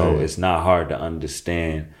racing, so it's not hard to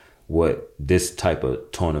understand what this type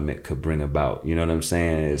of tournament could bring about. You know what I'm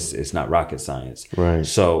saying? It's not rocket science. Right.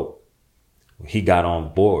 So he got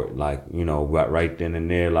on board, like, you know, right then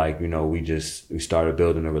and there, like, you know, we started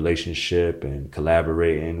building a relationship and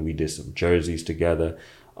collaborating. We did some jerseys together.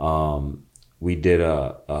 We did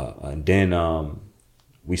and then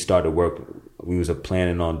we started work. We was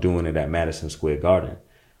planning on doing it at Madison Square Garden.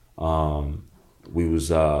 We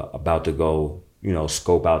was about to go, you know,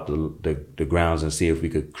 scope out the grounds and see if we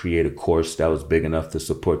could create a course that was big enough to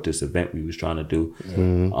support this event we was trying to do.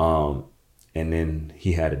 And then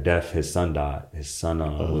he had a death. His son died. His son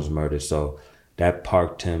was murdered. So that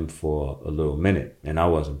parked him for a little minute, and I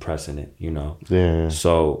wasn't pressing it, you know. Yeah.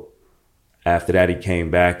 So after that, he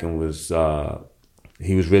came back and was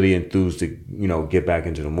he was really enthused to, you know, get back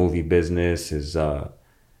into the movie business.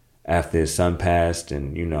 After his son passed,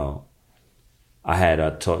 and, you know, I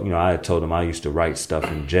had told him I used to write stuff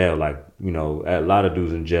in jail. Like, you know, a lot of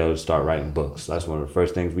dudes in jail start writing books. That's one of the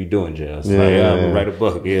first things we do in jail. It's I'm gonna write a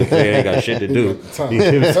book. Yeah, I ain't got shit to do. You know what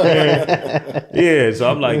I'm saying? Yeah, so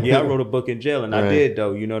I'm like, I wrote a book in jail, and I did,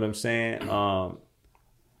 though. You know what I'm saying?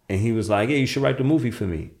 And he was like, you should write the movie for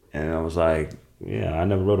me. And I was like, I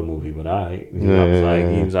never wrote a movie, but he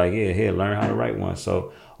was like, here, learn how to write one.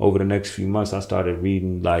 So over the next few months, I started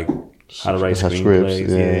reading like how to write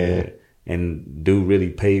screenplays. And dude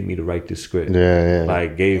really paid me to write this script.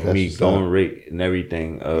 Like, gave me going rate and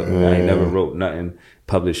everything. I ain't never wrote nothing,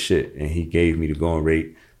 published shit, and he gave me the going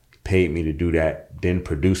rate, paid me to do that, then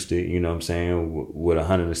produced it, you know what I'm saying, with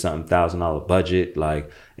 $100,000 budget,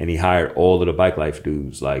 like, and he hired all of the Bike Life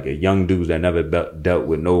dudes, like young dudes that never dealt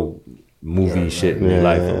with no movie shit in their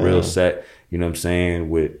life, a real set, you know what I'm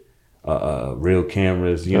saying, with real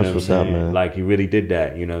cameras, you know what I'm saying? Man. Like, he really did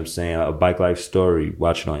that, you know what I'm saying? A Bike Life story,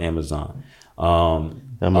 watch it on Amazon.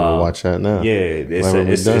 I'm gonna watch that now. Yeah,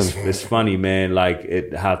 it's funny, man,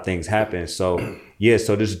 like how things happen. So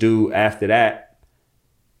so this dude, after that,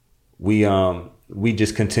 we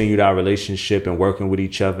just continued our relationship and working with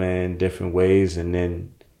each other in different ways, and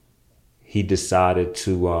then he decided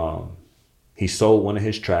to he sold one of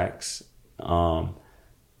his tracks, and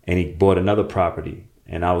he bought another property.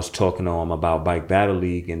 And I was talking to him about Bike Battle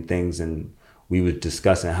League and things, and we were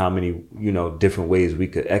discussing how many, you know, different ways we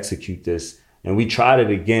could execute this. And we tried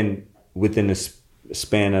it again within the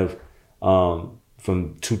span of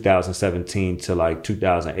from 2017 to like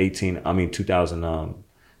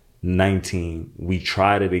 2019. We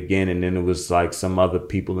tried it again, and then it was like some other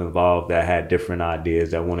people involved that had different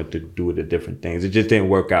ideas that wanted to do it, the different things. It just didn't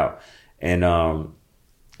work out, and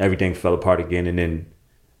everything fell apart again. And then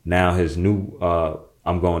now his new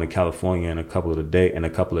I'm going to California in a couple of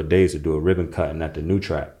days to do a ribbon cutting at the new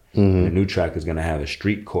track. The new track is going to have a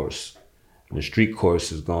street course. And the street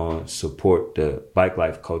course is going to support the bike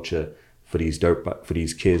life culture for these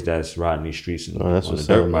kids that's riding these streets on the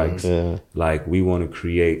dirt bikes. Yeah. Like, we want to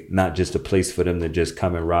create not just a place for them to just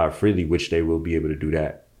come and ride freely, which they will be able to do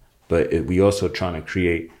that, but we also trying to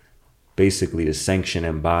create basically the sanction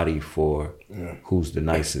and body for who's the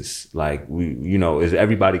nicest. Like, we, you know,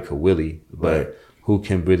 everybody could willy, but who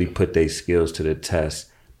can really put their skills to the test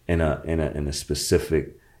in a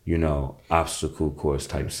specific, you know, obstacle course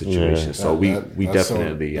type situation. Yeah. So we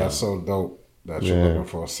definitely that's so dope that you're looking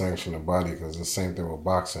for a sanctioned body, because the same thing with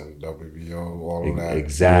boxing, WBO, all of that.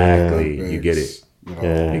 Exactly, you get it. You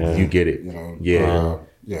know, you get it. You know,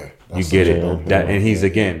 you get it. That, and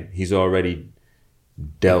he's already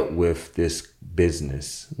dealt with this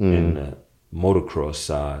business in the motocross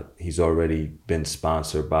side. He's already been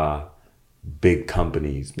sponsored by big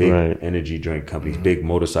companies, big energy drink companies, big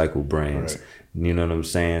motorcycle brands. You know what I'm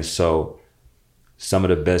saying? So some of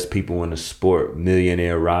the best people in the sport,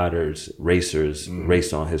 millionaire riders, racers,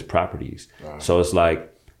 race on his properties. So it's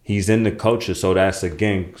like, he's in the culture. So that's,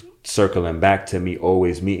 again, circling back to me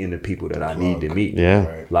always meeting the people that I need to meet.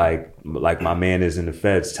 Like my man is in the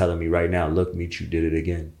feds telling me right now, look, Meech, you did it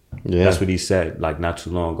again. That's what he said, like, not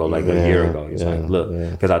too long ago, like a year ago. He's like, look,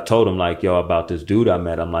 because I told him, like, yo, about this dude I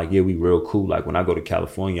met. I'm like, we real cool. Like, when I go to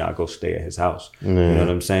California, I go stay at his house. You know what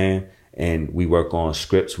I'm saying? And we work on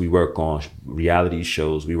scripts, we work on reality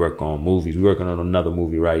shows, we work on movies. We're working on another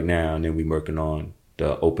movie right now, and then we working on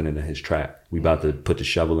the opening of his track. We about to put the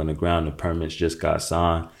shovel in the ground. The permits just got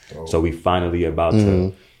signed. So we finally about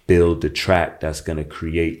to build the track that's going to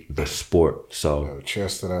create the sport. So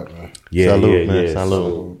cheers to that, man. Salute, man.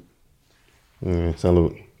 Salute.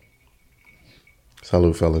 Salute.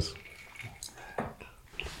 Salute, fellas.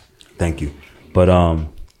 Thank you. But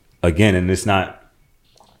again, and it's not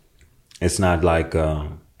like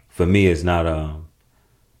for me, it's not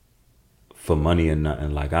for money or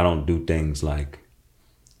nothing. Like I don't do things like,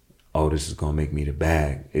 oh, this is gonna make me the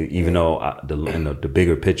bag. Even though the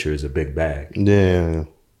bigger picture is a big bag. Yeah.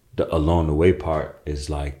 The along the way part is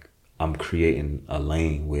like I'm creating a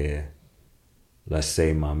lane where, let's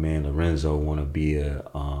say my man Lorenzo want to be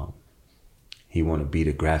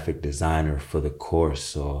the graphic designer for the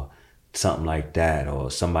course or something like that,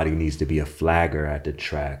 or somebody needs to be a flagger at the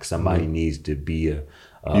track. Somebody needs to be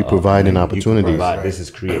you provide an opportunity. This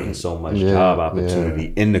is creating so much job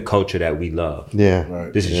opportunity in the culture that we love. Yeah.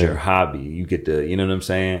 Right. This is your hobby. You get to, you know what I'm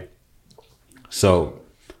saying? So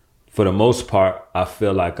for the most part, I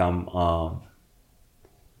feel like I'm on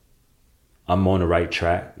the right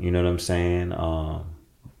track. You know what I'm saying?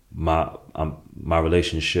 My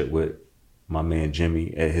relationship with my man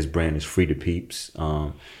Jimmy, his brand is Free the Peeps.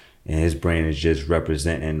 And his brand is just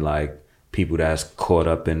representing like people that's caught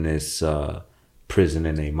up in this prison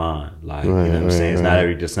in their mind. Like, you know what I'm saying?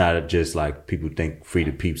 It's not just like people think Free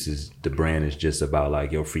the Peeps is the brand is just about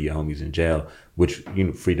like, yo, free your homies in jail, which, you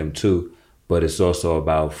know, free them too. But it's also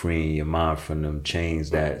about freeing your mind from them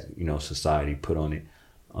chains that, you know, society put on it.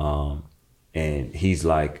 And he's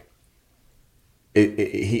like,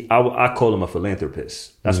 I call him a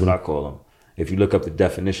philanthropist. That's what I call him. If you look up the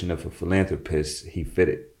definition of a philanthropist, he fit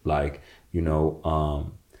it. Like, you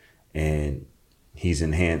know, and he's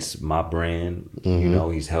enhanced my brand. You know,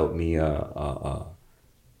 he's helped me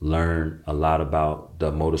learn a lot about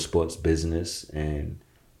the motorsports business, and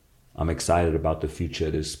I'm excited about the future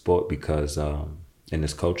of this sport because in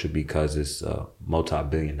this culture, because it's a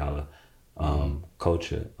multi-billion-dollar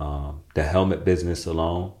culture. The helmet business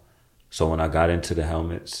alone. So when I got into the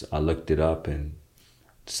helmets, I looked it up, and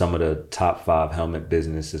some of the top 5 helmet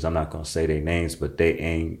businesses, I'm not gonna say their names, but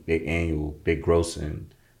they grossing,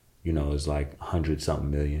 you know, is like 100-something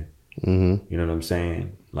million. You know what I'm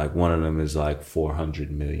saying? Like one of them is like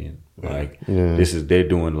 400 million. Like they're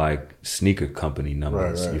doing like sneaker company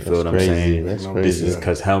numbers. Right. You feel what I'm saying? That's This crazy. is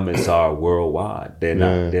because helmets are worldwide.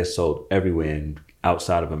 They're sold everywhere. And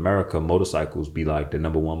outside of America, motorcycles be like the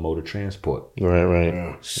 #1 motor transport. Right.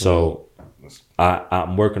 Yeah. So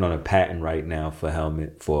I'm working on a patent right now for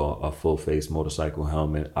a full face motorcycle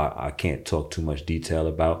helmet. I can't talk too much detail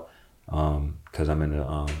about because I'm in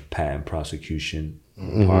the patent prosecution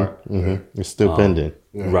part. It's still pending.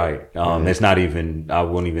 Right. It's not even, I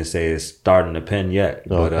won't even say it's starting to pen yet.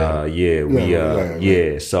 But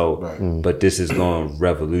So, but this is going to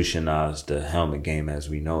revolutionize the helmet game as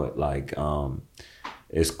we know it. Like,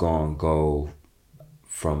 it's going to go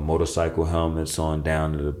from motorcycle helmets on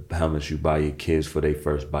down to the helmets you buy your kids for their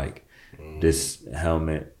first bike. This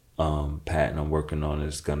helmet patent I'm working on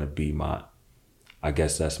is going to be I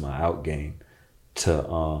guess that's my out game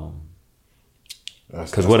to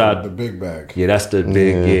That's Because the big bag. Yeah, that's the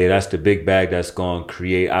big. That's the big bag that's going to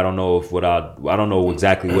create. I don't know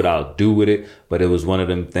exactly what I'll do with it, but it was one of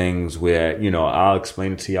them things where, you know, I'll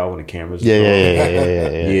explain it to y'all when the cameras.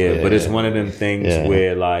 Yeah. But it's one of them things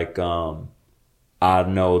where like I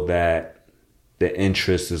know that the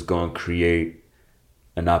interest is going to create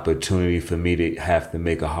an opportunity for me to have to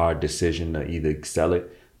make a hard decision to either sell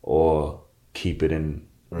it or keep it and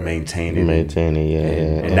maintain it.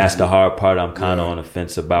 And that's the hard part I'm kind of on the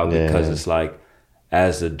fence about because it's like,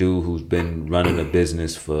 as a dude who's been running a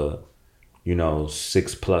business for, you know,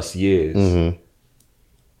 6+ years,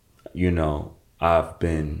 you know, I've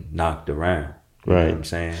been knocked around. You know what I'm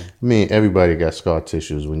saying? I mean, everybody got scar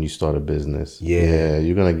tissues when you start a business. Yeah,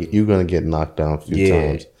 you're gonna get knocked down a few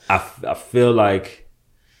times. I feel like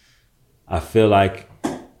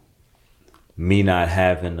me not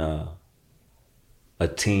having a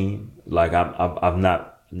team, like I've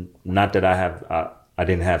not that I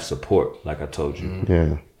didn't have support, like I told you.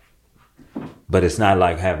 Yeah. But it's not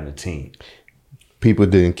like having a team. People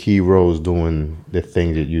did in key roles doing the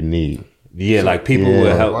thing that you need. Yeah, so, like people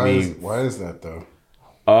will help me. Why is that though?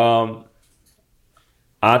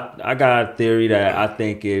 I got a theory that I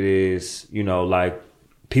think it is, you know, like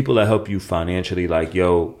people that help you financially, like,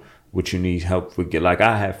 yo, what you need help with. Like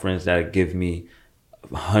I have friends that give me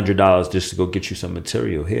 $100 just to go get you some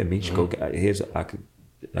material. Here, Meech, go get,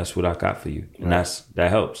 that's what I got for you. And that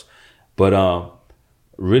helps. But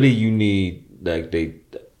really you need like the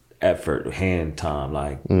effort, hand time,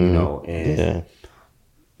 like, you know, and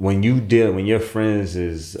when your friends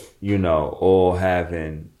is, you know, all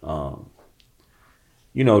having,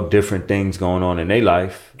 you know, different things going on in their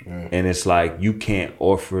life, and it's like you can't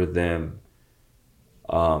offer them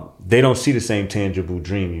they don't see the same tangible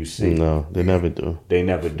dream you see. No, they never do. They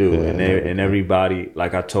never do. And everybody,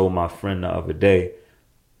 like I told my friend the other day,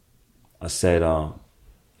 I said,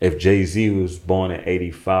 if Jay-Z was born in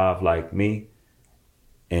 85 like me,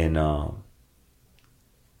 and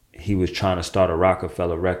he was trying to start a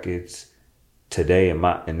Rockefeller Records today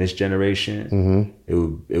in this generation,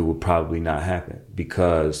 it would probably not happen,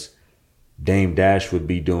 because Dame Dash would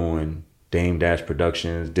be doing Dame Dash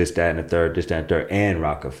Productions, this, that, and the third, and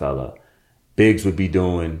Rockefeller. Biggs would be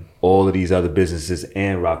doing all of these other businesses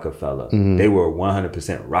and Rockefeller. They were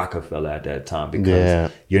 100% Rockefeller at that time,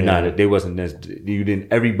 because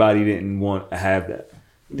everybody didn't want to have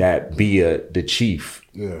that be the chief.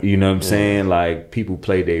 Yeah. You know what I'm saying? Like, people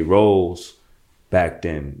played their roles back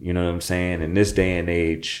then. You know what I'm saying? In this day and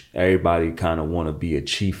age, everybody kind of want to be a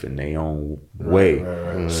chief in their own way.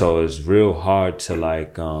 Right. So it's real hard to,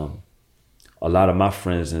 like, a lot of my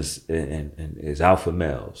friends is alpha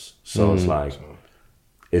males. So it's like,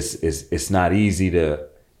 it's not easy to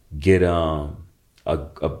get a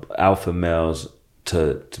alpha males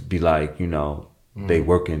to be like, you know, they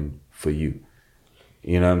working for you.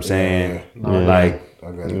 You know what I'm saying? Like,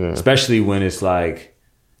 especially when it's like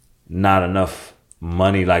not enough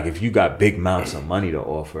money. Like, if you got big amounts of money to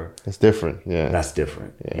offer, it's different. Yeah, that's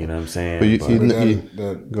different. Yeah. You know what I'm saying? But you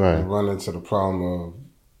run into the problem of,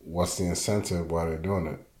 what's the incentive why they're doing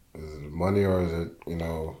it? Is it money, or is it, you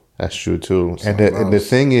know? That's true too. And the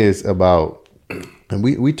thing is about, and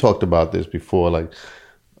we talked about this before, like,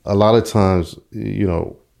 a lot of times, you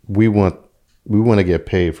know, we want to get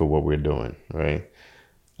paid for what we're doing, right?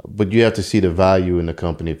 But you have to see the value in the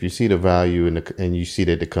company. If you see the value and you see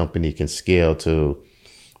that the company can scale to,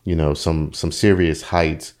 you know, some serious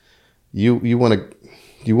heights, you want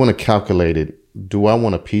to calculate it. Do I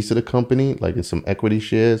want a piece of the company, like in some equity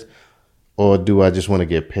shares, or do I just want to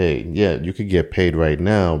get paid? Yeah, you could get paid right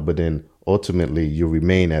now, but then ultimately you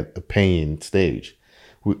remain at the paying stage.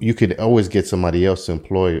 You could always get somebody else to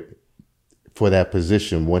employ for that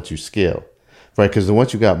position once you scale, right? Because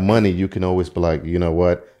once you got money, you can always be like, you know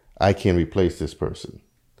what, I can replace this person.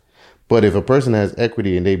 But if a person has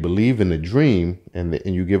equity and they believe in the dream, and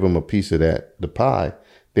you give them a piece of the pie,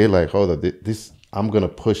 they're like, hold up, I'm going to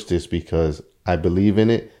push this because I believe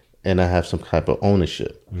in it and I have some type of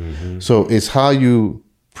ownership. So it's how you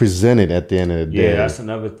present it at the end of the day. Yeah, that's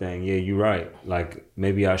another thing. Yeah, you're right. Like,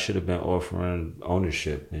 maybe I should have been offering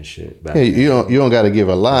ownership and shit back then. You don't got to give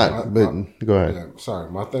a lot, but go ahead. Yeah,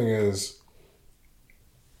 sorry, my thing is,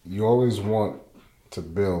 you always want to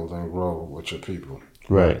build and grow with your people.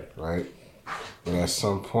 Right. Right? But at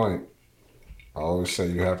some point, I always say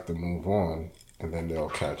you have to move on, and then they'll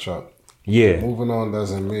catch up. Yeah. Moving on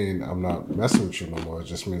doesn't mean I'm not messing with you no more. It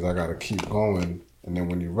just means I got to keep going, and then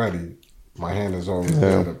when you're ready, my hand is always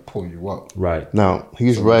there to pull you up. Right. Now,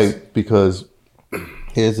 he's right, because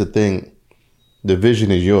here's the thing. The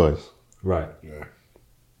vision is yours. Right. Yeah.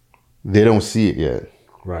 They don't see it yet.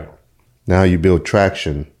 Right. Now you build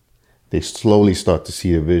traction. They slowly start to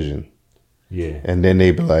see the vision. Yeah. And then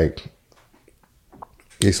they be like,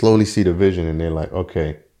 they slowly see the vision and they're like,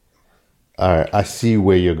 okay, all right, I see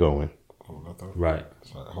where you're going. Hold that thought. Right.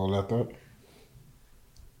 Sorry, hold that thought.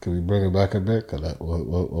 Can we bring it back a bit?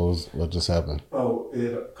 Cause what just happened? Oh,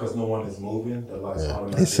 because no one is moving. The lights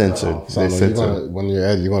It's censored. So when you're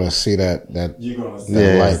at, you're gonna see that you're gonna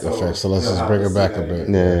see light effect. So let's just bring it back a bit.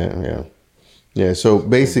 Yeah. So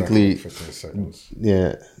basically, 15 seconds.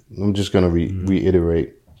 yeah, I'm just gonna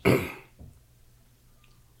reiterate.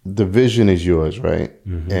 The vision is yours, right?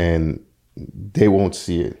 And they won't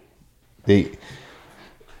see it.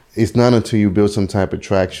 It's not until you build some type of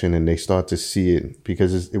traction and they start to see it,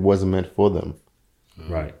 because it wasn't meant for them.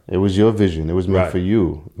 Right. It was your vision. It was meant for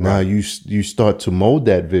you. Now you start to mold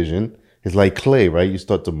that vision. It's like clay, right? You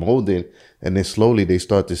start to mold it, and then slowly they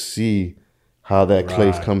start to see how that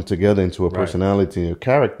clay's come together into a personality and a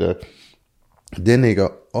character. Then they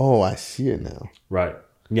go, oh, I see it now. Right.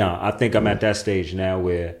 Yeah, I think I'm at that stage now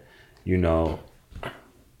where, you know,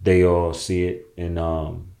 they all see it, and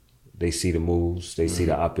they see the moves, they see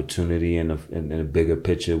the opportunity in a bigger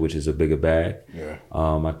picture, which is a bigger bag. Yeah.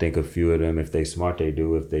 I think a few of them, if they smart, they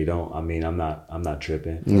do. If they don't, I mean, I'm not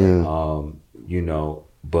tripping. You know,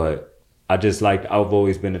 but I've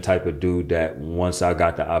always been the type of dude that once I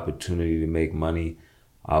got the opportunity to make money,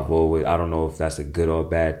 I don't know if that's a good or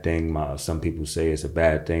bad thing. Some people say it's a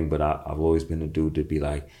bad thing, but I've always been the dude to be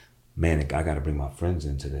like, man, I got to bring my friends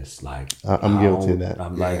into this. Like, I'm guilty of that.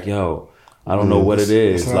 I'm like, yo, I don't know what it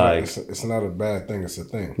is. It's not a bad thing. It's a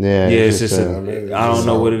thing. Yeah, Yeah, it's just I I don't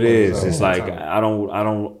know what it is. all It's the like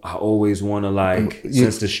time. I always want to like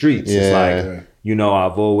since the streets. It's Yeah. like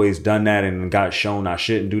I've always done that and got shown I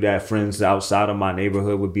shouldn't do that. Friends outside of my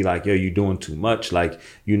neighborhood would be like, "Yo, you're doing too much." Like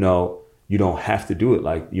you don't have to do it.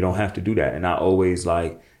 Like you don't have to do that. And I always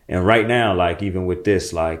like, and right now, like even with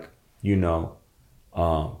this, like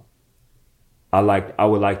I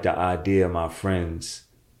would like the idea of my friends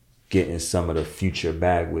getting some of the future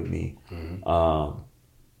bag with me,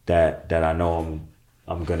 that I know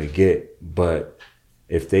I'm gonna get. But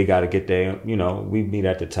if they got to get there, we meet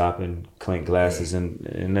at the top and clink glasses,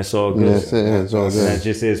 and that's all good. That's it. It's all And good. that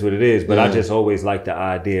just is what it is. But I just always like the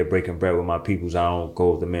idea of breaking bread with my peoples. I don't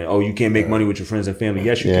go with the man. Oh, you can't make money with your friends and family.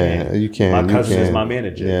 Yes, you can. You can. My you cousin is can. my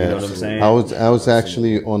manager. Yeah. You know what I'm saying? I was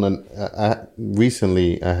actually on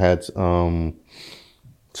recently I had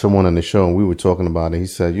someone on the show and we were talking about it. He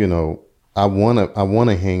said, I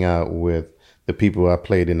wanna hang out with the people I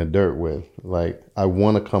played in the dirt with. Like I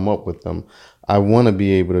wanna come up with them. I wanna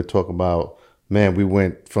be able to talk about, man, we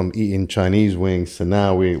went from eating Chinese wings to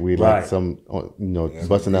now we like Right. some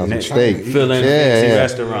busting out some steak. Fill in a fancy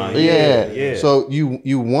restaurant. Yeah. So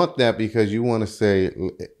you want that because you want to say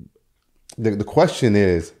the question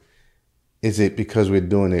is it because we're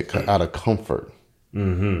doing it out of comfort?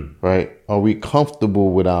 Mm-hmm. Right? Are we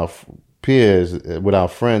comfortable with our peers, with our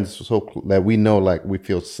friends, so that we know like we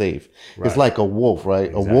feel safe? It's Right. like a wolf, right?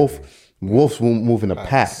 Exactly. Wolves won't move in a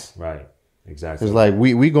pack. Right. Exactly. It's like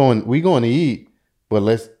we going to eat, but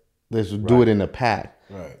let's do it in a pack.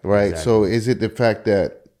 Right. Exactly. So is it the fact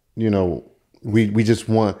that we just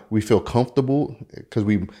we feel comfortable because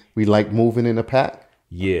we like moving in a pack?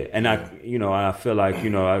 Yeah, and I feel like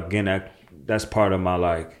again that's part of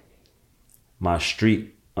my my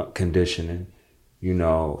street conditioning.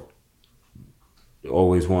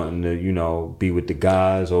 Always wanting to be with the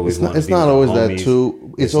guys. Always wanting It's to be not with always the that homies.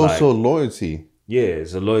 too. It's also loyalty. Yeah,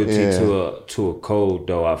 it's a loyalty Yeah. to a code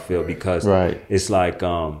though. I feel because Right. it's like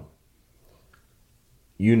a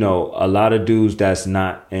lot of dudes that's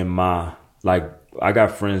not in my I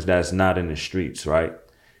got friends that's not in the streets, right?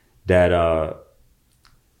 That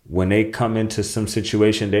when they come into some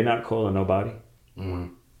situation, they're not calling nobody.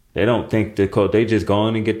 Mm-hmm. They don't think they call. They just go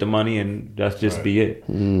in and get the money, and that's just be it.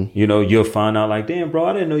 You'll find out like, damn, bro,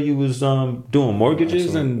 I didn't know you was doing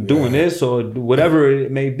mortgages and doing this or whatever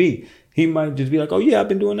it may be. He might just be like, oh yeah, I've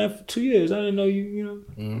been doing that for 2 years. I didn't know you.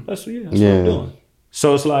 That's what I'm doing.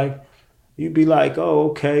 So it's like you'd be like, oh,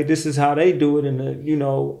 okay, this is how they do it in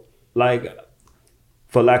the like,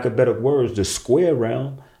 for lack of better words, the square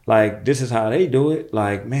realm. Like this is how they do it.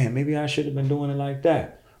 Like, man, maybe I should have been doing it like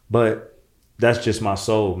that. But that's just my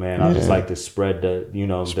soul, man. I just like to spread the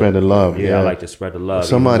love. Yeah, I like to spread the love.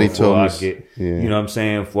 Somebody Even before told me, you know what I'm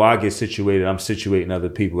saying? Before I get situated, I'm situating other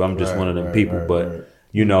people. I'm just one of them people. But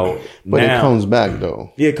now it comes back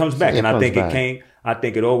though. Yeah, it comes back, and I think comes back. it came. I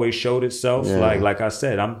think it always showed itself. Yeah. Like I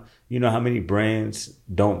said, how many brands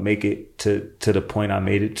don't make it to the point I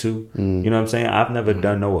made it to? You know what I'm saying? I've never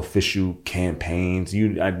done no official campaigns.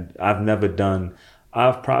 I've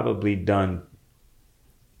probably done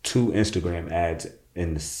 2 Instagram ads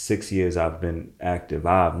in the 6 years I've been active.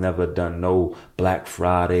 I've never done no Black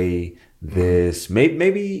Friday. This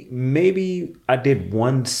maybe I did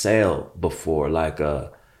one sale before,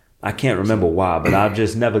 I can't remember why, but I've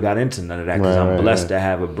just never got into none of that because I'm blessed to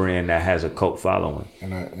have a brand that has a cult following.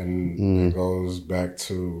 And it goes back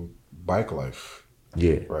to bike life.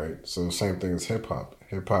 Yeah. Right. So the same thing as hip hop.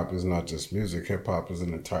 Hip hop is not just music. Hip hop is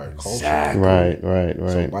an entire culture. Exactly. Right.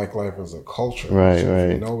 So bike life is a culture. Right, So if you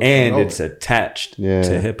right. know it, And you know it's it. attached Yeah.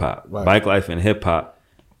 to hip hop. Right. Bike life and hip hop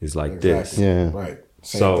is like this. Yeah. Right.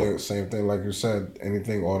 So- Same thing like you said,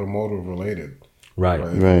 anything automotive related. Right. Right.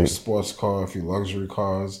 If you're a Right. sports car, if you luxury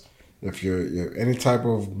cars, if you're any type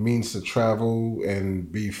of means to travel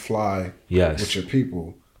and be fly Yes. with your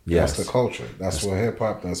people, Yes. that's the culture. That's what hip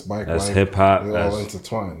hop, that's bike That's life. hip-hop, It all that's-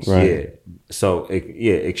 intertwines. Right. Yeah. So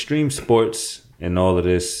extreme sports and all of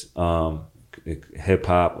this, hip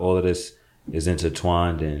hop, all of this is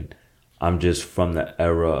intertwined, and I'm just from the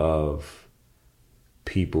era of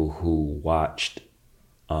people who watched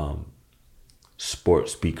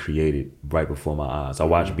sports be created right before my eyes. I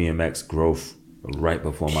watched BMX growth right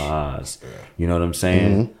before my eyes. You know what I'm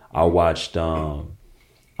saying? I watched.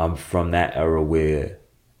 I'm from that era where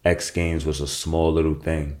X Games was a small little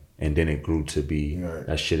thing, and then it grew to be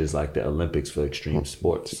that shit is like the Olympics for extreme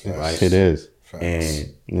sports, right? It is.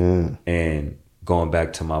 And going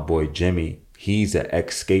back to my boy Jimmy, he's an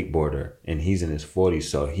ex-skateboarder and he's in his 40s,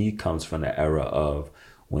 so he comes from the era of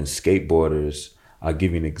when skateboarders, I'll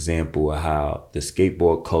give you an example of how the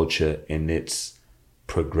skateboard culture and its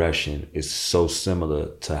progression is so similar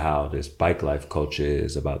to how this bike life culture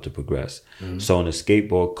is about to progress. So in the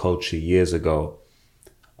skateboard culture years ago,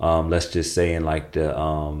 let's just say in like the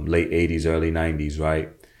late 80s, early 90s,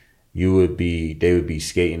 right? They would be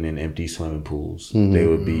skating in empty swimming pools. They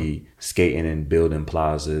would be skating in building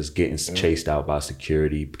plazas, getting chased out by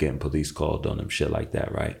security, getting police called on them, shit like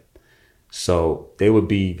that, right? So they would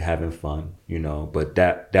be having fun, you know, but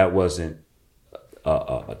that wasn't,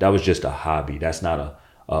 that was just a hobby. That's not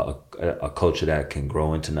a culture that can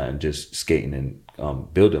grow into nothing, just skating in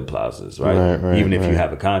building plazas, right? Even if you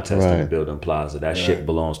have a contest in a building plaza, that shit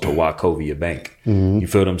belongs to Wachovia Bank. You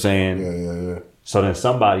feel what I'm saying? Yeah. So then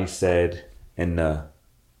somebody said in the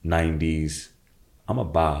 90s, I'm going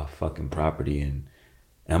to buy a fucking property and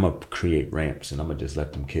I'm going to create ramps and I'm going to just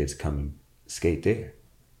let them kids come and skate there.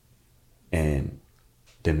 And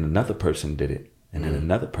then another person did it. And then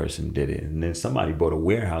another person did it. And then somebody bought a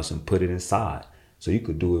warehouse and put it inside. So you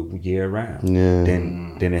could do it year round. Yeah.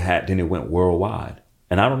 Then it went worldwide.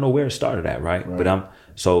 And I don't know where it started at, right? But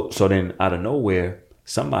so then out of nowhere,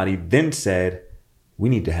 somebody then said, we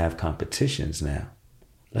need to have competitions now.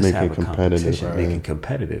 Let's have a competition, make it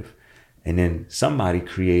competitive. And then somebody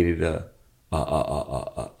created an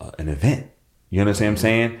event. You understand what I'm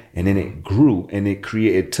saying? And then it grew and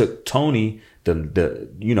it took Tony, dope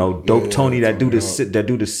Tony that do the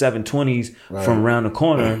 720s from around the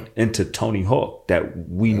corner into Tony Hawk that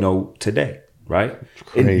we know today. Right?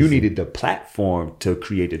 And you needed the platform to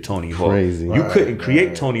create the Tony Hawk. You couldn't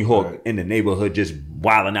create Tony Hawk in the neighborhood just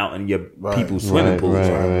wilding out in your people's swimming pools.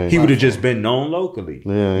 He would have just been known locally.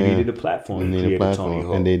 You needed a platform to create a Tony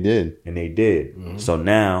Hawk. And they did. So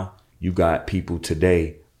now you got people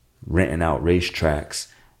today renting out racetracks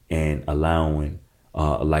and allowing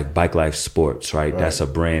like Bike Life Sports, right? That's a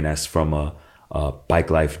brand that's from a Bike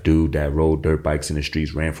Life dude that rode dirt bikes in the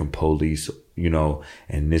streets, ran from police, you know,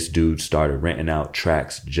 and this dude started renting out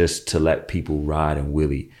tracks just to let people ride and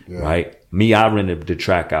wheelie, right? I rented the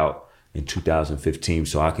track out in 2015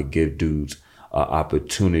 so I could give dudes an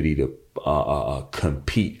opportunity to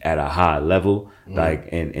compete at a high level, like,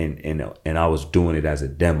 and I was doing it as a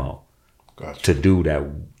demo. To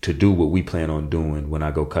do what we plan on doing when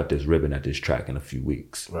I go cut this ribbon at this track in a few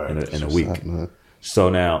weeks, in a week. So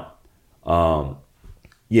now,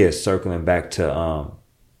 circling back to,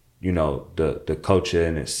 you know, the culture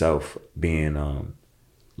in itself being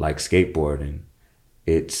like skateboarding,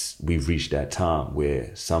 we've reached that time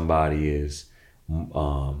where somebody is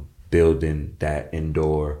building that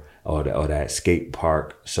indoor or that skate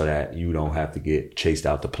park so that you don't have to get chased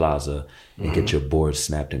out the plaza and get your board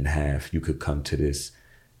snapped in half. You could come to this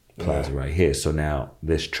plaza right here. So now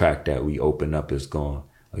this track that we open up is going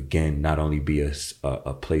again not only be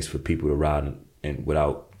a place for people to ride and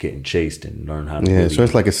without getting chased and learn how to so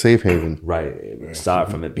it's like a safe haven. Right. Aside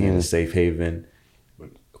from it being a safe haven,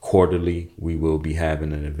 quarterly we will be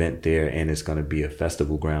having an event there, and it's going to be a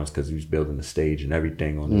festival grounds because he's building the stage and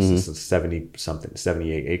everything on this. It's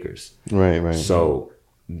 78 acres. Right. So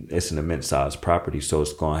it's an immense sized property. So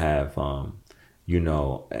it's going to have, you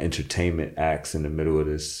know, entertainment acts in the middle of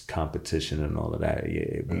this competition and all of that.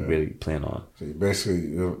 We really plan on. So basically,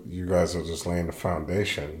 you guys are just laying the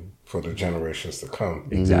foundation for the generations to come.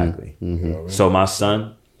 Exactly. You know what I mean? So my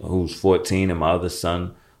son, who's 14, and my other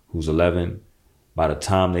son, who's 11, by the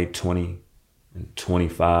time they 20 and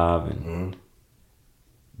 25, and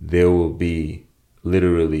there will be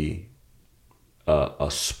literally a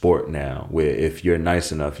sport now where if you're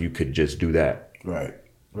nice enough, you could just do that. Right.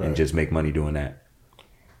 And just make money doing that.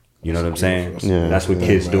 You know what I'm saying? That's what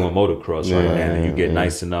kids do in motocross right now. And you get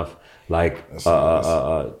nice enough, like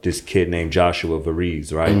this kid named Joshua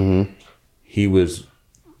Varese, right? He was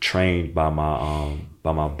trained by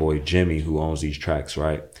my boy Jimmy, who owns these tracks,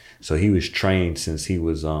 right? So he was trained since he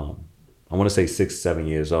was I want to say 6-7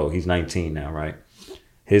 years old. He's 19 now, right?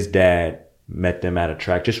 His dad met them at a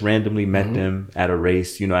track, just randomly met them at a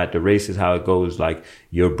race. You know, at the races, how it goes, like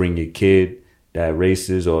you'll bring your kid that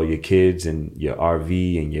races or your kids and your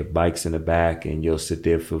RV and your bikes in the back, and you'll sit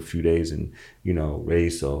there for a few days and, you know,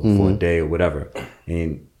 race or for a day or whatever.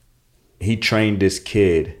 And he trained this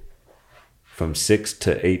kid from 6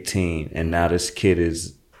 to 18, and now this kid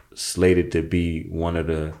is slated to be one of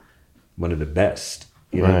the best.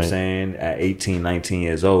 You know what I'm saying? At 18, 19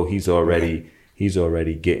 years old, he's already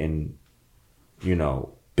getting, you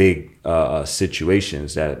know, big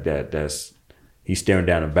situations that's he's staring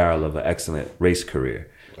down the barrel of an excellent race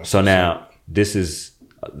career. So now this is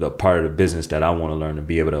the part of the business that I want to learn to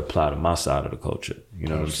be able to apply to my side of the culture. You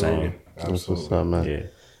know what I'm saying? Absolutely. What's up, man? Yeah.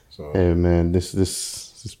 So, hey, man, this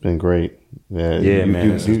It's been great. Yeah, you, man,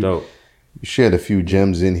 you, this you, is dope. you shared a few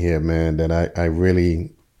gems in here, man, that I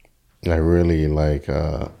really like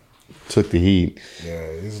took the heat. Yeah,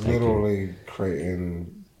 it's literally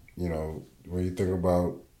creating, when you think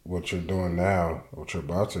about what you're doing now, what you're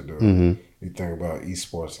about to do, you think about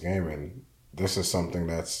esports gaming. This is something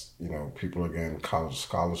that's, people are getting college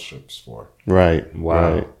scholarships for. Right.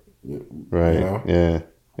 Wow. Right. Yeah.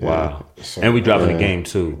 Wow. So, And we dropping the game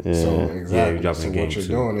too. So exactly. Yeah, you're dropping So the game what you're too.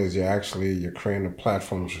 doing is you're creating a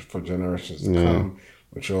platform for generations to come,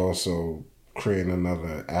 but you're also creating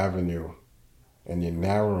another avenue, and you're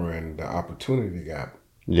narrowing the opportunity gap.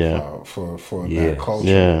 Yeah. For that culture.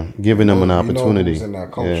 Yeah. Giving them an You know opportunity. who's in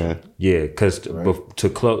that culture. Yeah, because to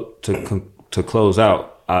close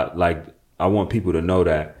out, I want people to know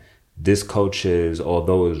that this culture is,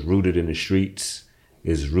 although it's rooted in the streets,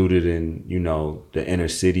 is rooted in the inner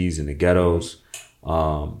cities and the ghettos.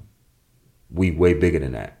 We way bigger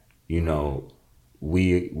than that.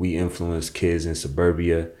 We influence kids in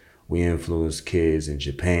suburbia. We influence kids in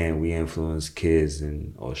Japan. We influence kids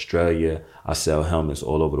in Australia. I sell helmets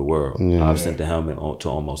all over the world. I've sent the helmet to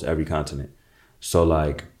almost every continent.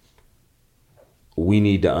 So we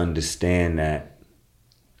need to understand that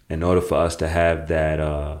in order for us to have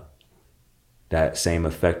that same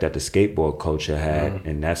effect that the skateboard culture had,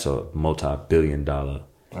 and that's a multi-billion-dollar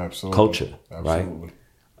culture, right?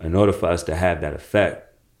 In order for us to have that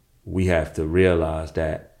effect, we have to realize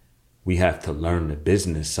that we have to learn the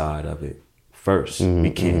business side of it first. We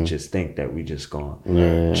can't just think that we just going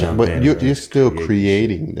to jump but in. you're still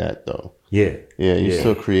creating that though. Yeah. You're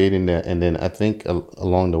still creating that. And then I think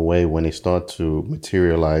along the way, when they start to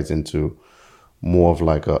materialize into more of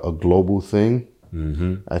like a global thing,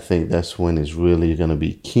 I think that's when it's really going to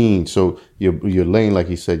be keen. So you're laying, like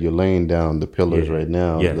you said, you're laying down the pillars right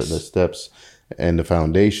now, the steps and the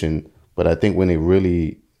foundation. But I think when it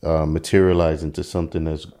really materialize into something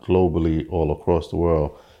that's globally all across the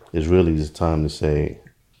world, is really the time to say,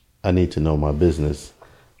 I need to know my business.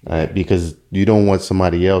 Because you don't want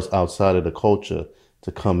somebody else outside of the culture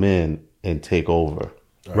to come in and take over.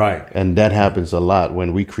 Right. And that happens a lot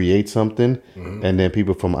when we create something and then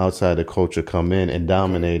people from outside the culture come in and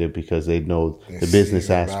dominate it because they know the business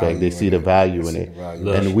aspect. They see the value in it.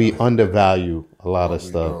 And we undervalue a lot of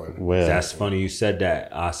stuff. Where That's funny you said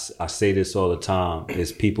that. I say this all the time.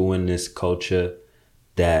 There's people in this culture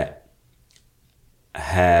that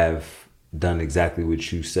have done exactly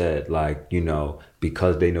what you said.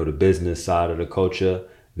 Because they know the business side of the culture,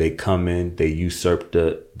 they come in, they usurp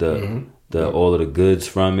all of the goods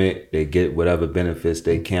from it. They get whatever benefits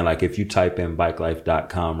they can. Like if you type in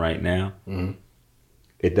bikelife.com right now,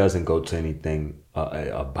 it doesn't go to anything,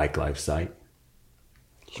 a Bike Life site.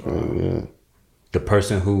 The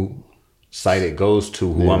person who site it goes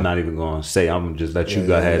to, who I'm not even going to say, I'm going to just let you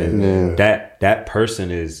go ahead. And that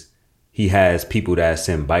person he has people that's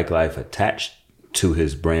in Bike Life attached to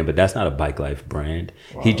his brand, but that's not a Bike Life brand.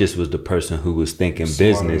 Wow. He just was the person who was thinking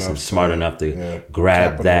business and smart enough to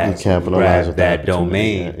grab that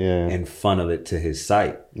domain and funnel it to his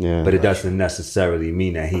site. Yeah. But it doesn't necessarily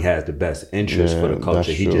mean that he has the best interest for the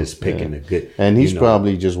culture. He just picking the good. And he's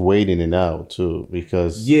probably just waiting it out too,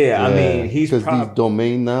 because I mean, he's because these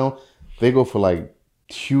domain now, they go for like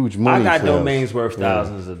huge money. I got domains worth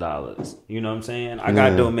thousands of dollars. You know what I'm saying? I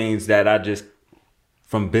got domains that I just,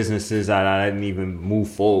 from businesses that I didn't even move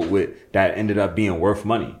forward with, that ended up being worth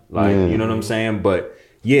money. You know what I'm saying? But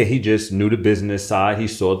he just knew the business side. He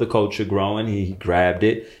saw the culture growing. He grabbed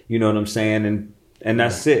it. You know what I'm saying? And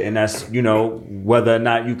that's it. And that's, whether or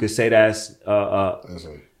not you could say that's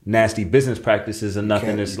nasty business practices or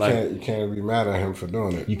nothing. You can't be mad at him for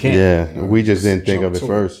doing it. You can't. Yeah, we just didn't think of it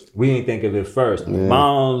first. We didn't think of it first. Yeah. My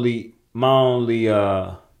only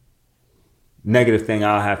negative thing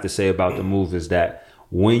I'll have to say about the move is that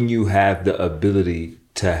when you have the ability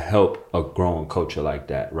to help a growing culture like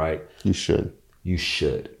that, right? You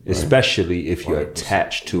should, especially if you're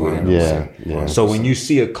attached to it. Yeah. So when you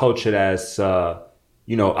see a culture that's, I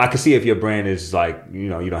can see if your brand is like, you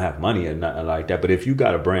don't have money or nothing like that. But if you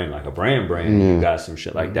got a brand, like a brand, and you got some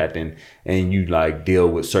shit like that, then, and you like deal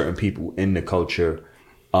with certain people in the culture,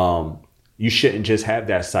 you shouldn't just have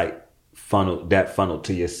that site funneled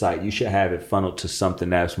to your site. You should have it funneled to something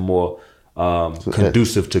that's more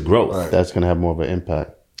conducive to growth. Right. That's going to have more of an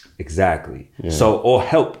impact. Exactly. Yeah. So, or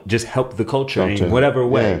help the culture in whatever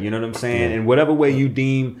way, you know what I'm saying? In whatever way you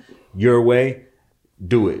deem your way,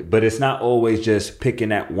 do it. But it's not always just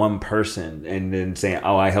picking at one person and then saying,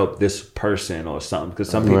 oh, I help this person or something. Because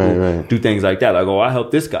some people do things like that. Like, oh, I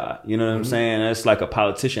help this guy. You know what I'm saying? It's like a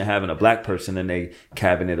politician having a black person in their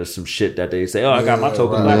cabinet or some shit that they say, oh, I got my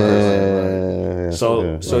token black person.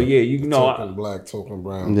 So you know, token black, token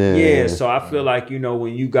brown. yeah. So I feel like, you know,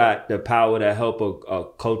 when you got the power to help a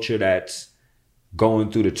culture that's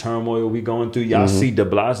going through the turmoil we going through, y'all see De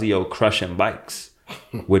Blasio crushing bikes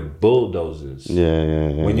with bulldozers.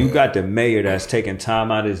 Yeah. When you got the mayor that's taking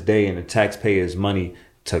time out of his day and the taxpayers' money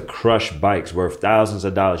to crush bikes worth thousands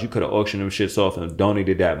of dollars, you could have auctioned them shits off and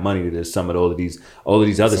donated that money to some of all of these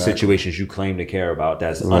other situations you claim to care about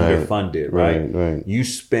that's underfunded, right? You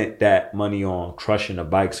spent that money on crushing the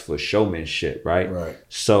bikes for showmanship, right?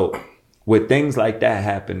 So with things like that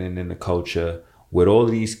happening in the culture, with all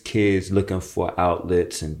of these kids looking for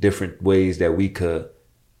outlets and different ways that we could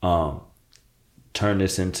turn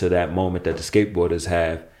this into that moment that the skateboarders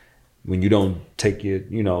have, when you don't take your,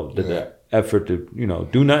 you know, the effort to, you know,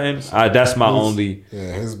 do nothing. That's my only.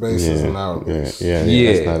 Yeah, his base is an outlet. That's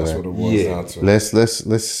what it was down to.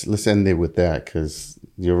 Let's end it with that, because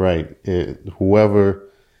you're right.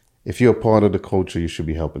 If you're a part of the culture, you should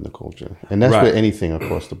be helping the culture, and that's with anything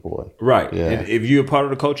across the board. Right. Yeah. And if you're a part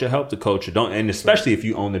of the culture, help the culture. Don't, and especially if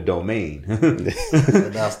you own the domain. And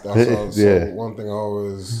that's also one thing I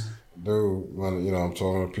always do when, you know, I'm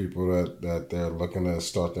talking to people that they're looking to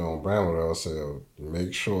start their own brand with. I'll say,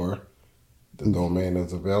 make sure the domain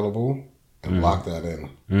is available and lock that in.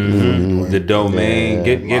 The domain,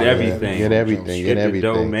 get everything. Get everything. Get the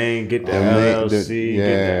domain, get the LLC,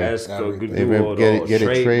 get the ESCO, get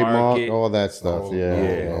a trademark, all that stuff.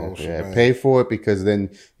 Pay for it, because then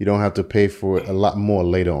you don't have to pay for it a lot more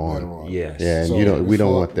later on. Yes. Yeah, and so we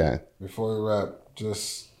don't want that. Before we wrap,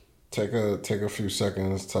 just take a few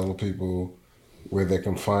seconds, tell the people where they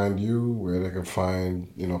can find you, where they can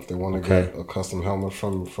find, you know, if they want to get a custom helmet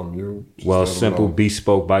from you. Well, simple,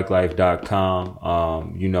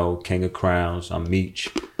 BespokeBikeLife.com. You know, King of Crowns. I'm Meech.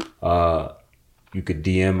 You could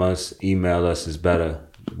DM us, email us is better,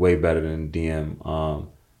 way better than DM.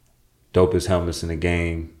 Dopest helmets in the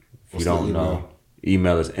game. If you don't know,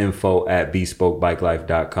 email us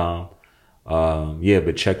info@BespokeBikeLife.com.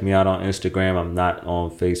 But check me out on Instagram. I'm not on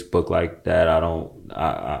Facebook like that.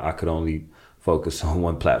 I could only focus on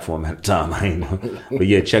one platform at a time. I ain't know. But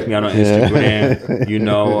yeah, check me out on Instagram. You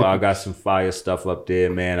know, I got some fire stuff up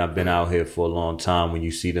there, man. I've been out here for a long time. When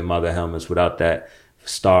you see them other helmets without that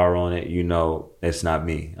star on it, you know it's not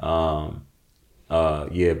me. Follow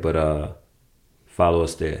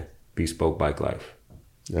us there. Bespoke Bike Life.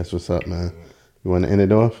 That's what's up, man. You want to end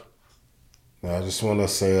it off? I just want to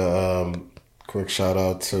say a quick shout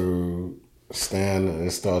out to Stan.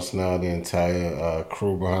 It starts now, the entire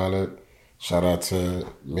crew behind it. Shout out to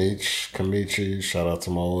Meech, Kamichi. Shout out to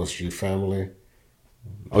my OSG family.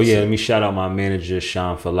 Let me shout out my manager,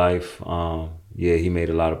 Sean for Life. He made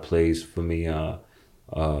a lot of plays for me. My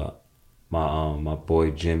boy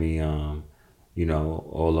Jimmy. You know,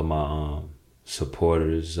 all of my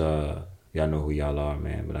supporters. Y'all know who y'all are,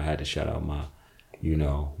 man. But I had to shout out my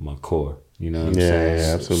core. You know what I'm saying?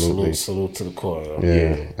 Yeah, absolutely. Salute to the core.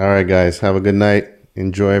 Yeah. All right, guys. Have a good night.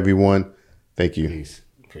 Enjoy, everyone. Thank you. Peace.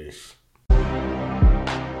 Peace.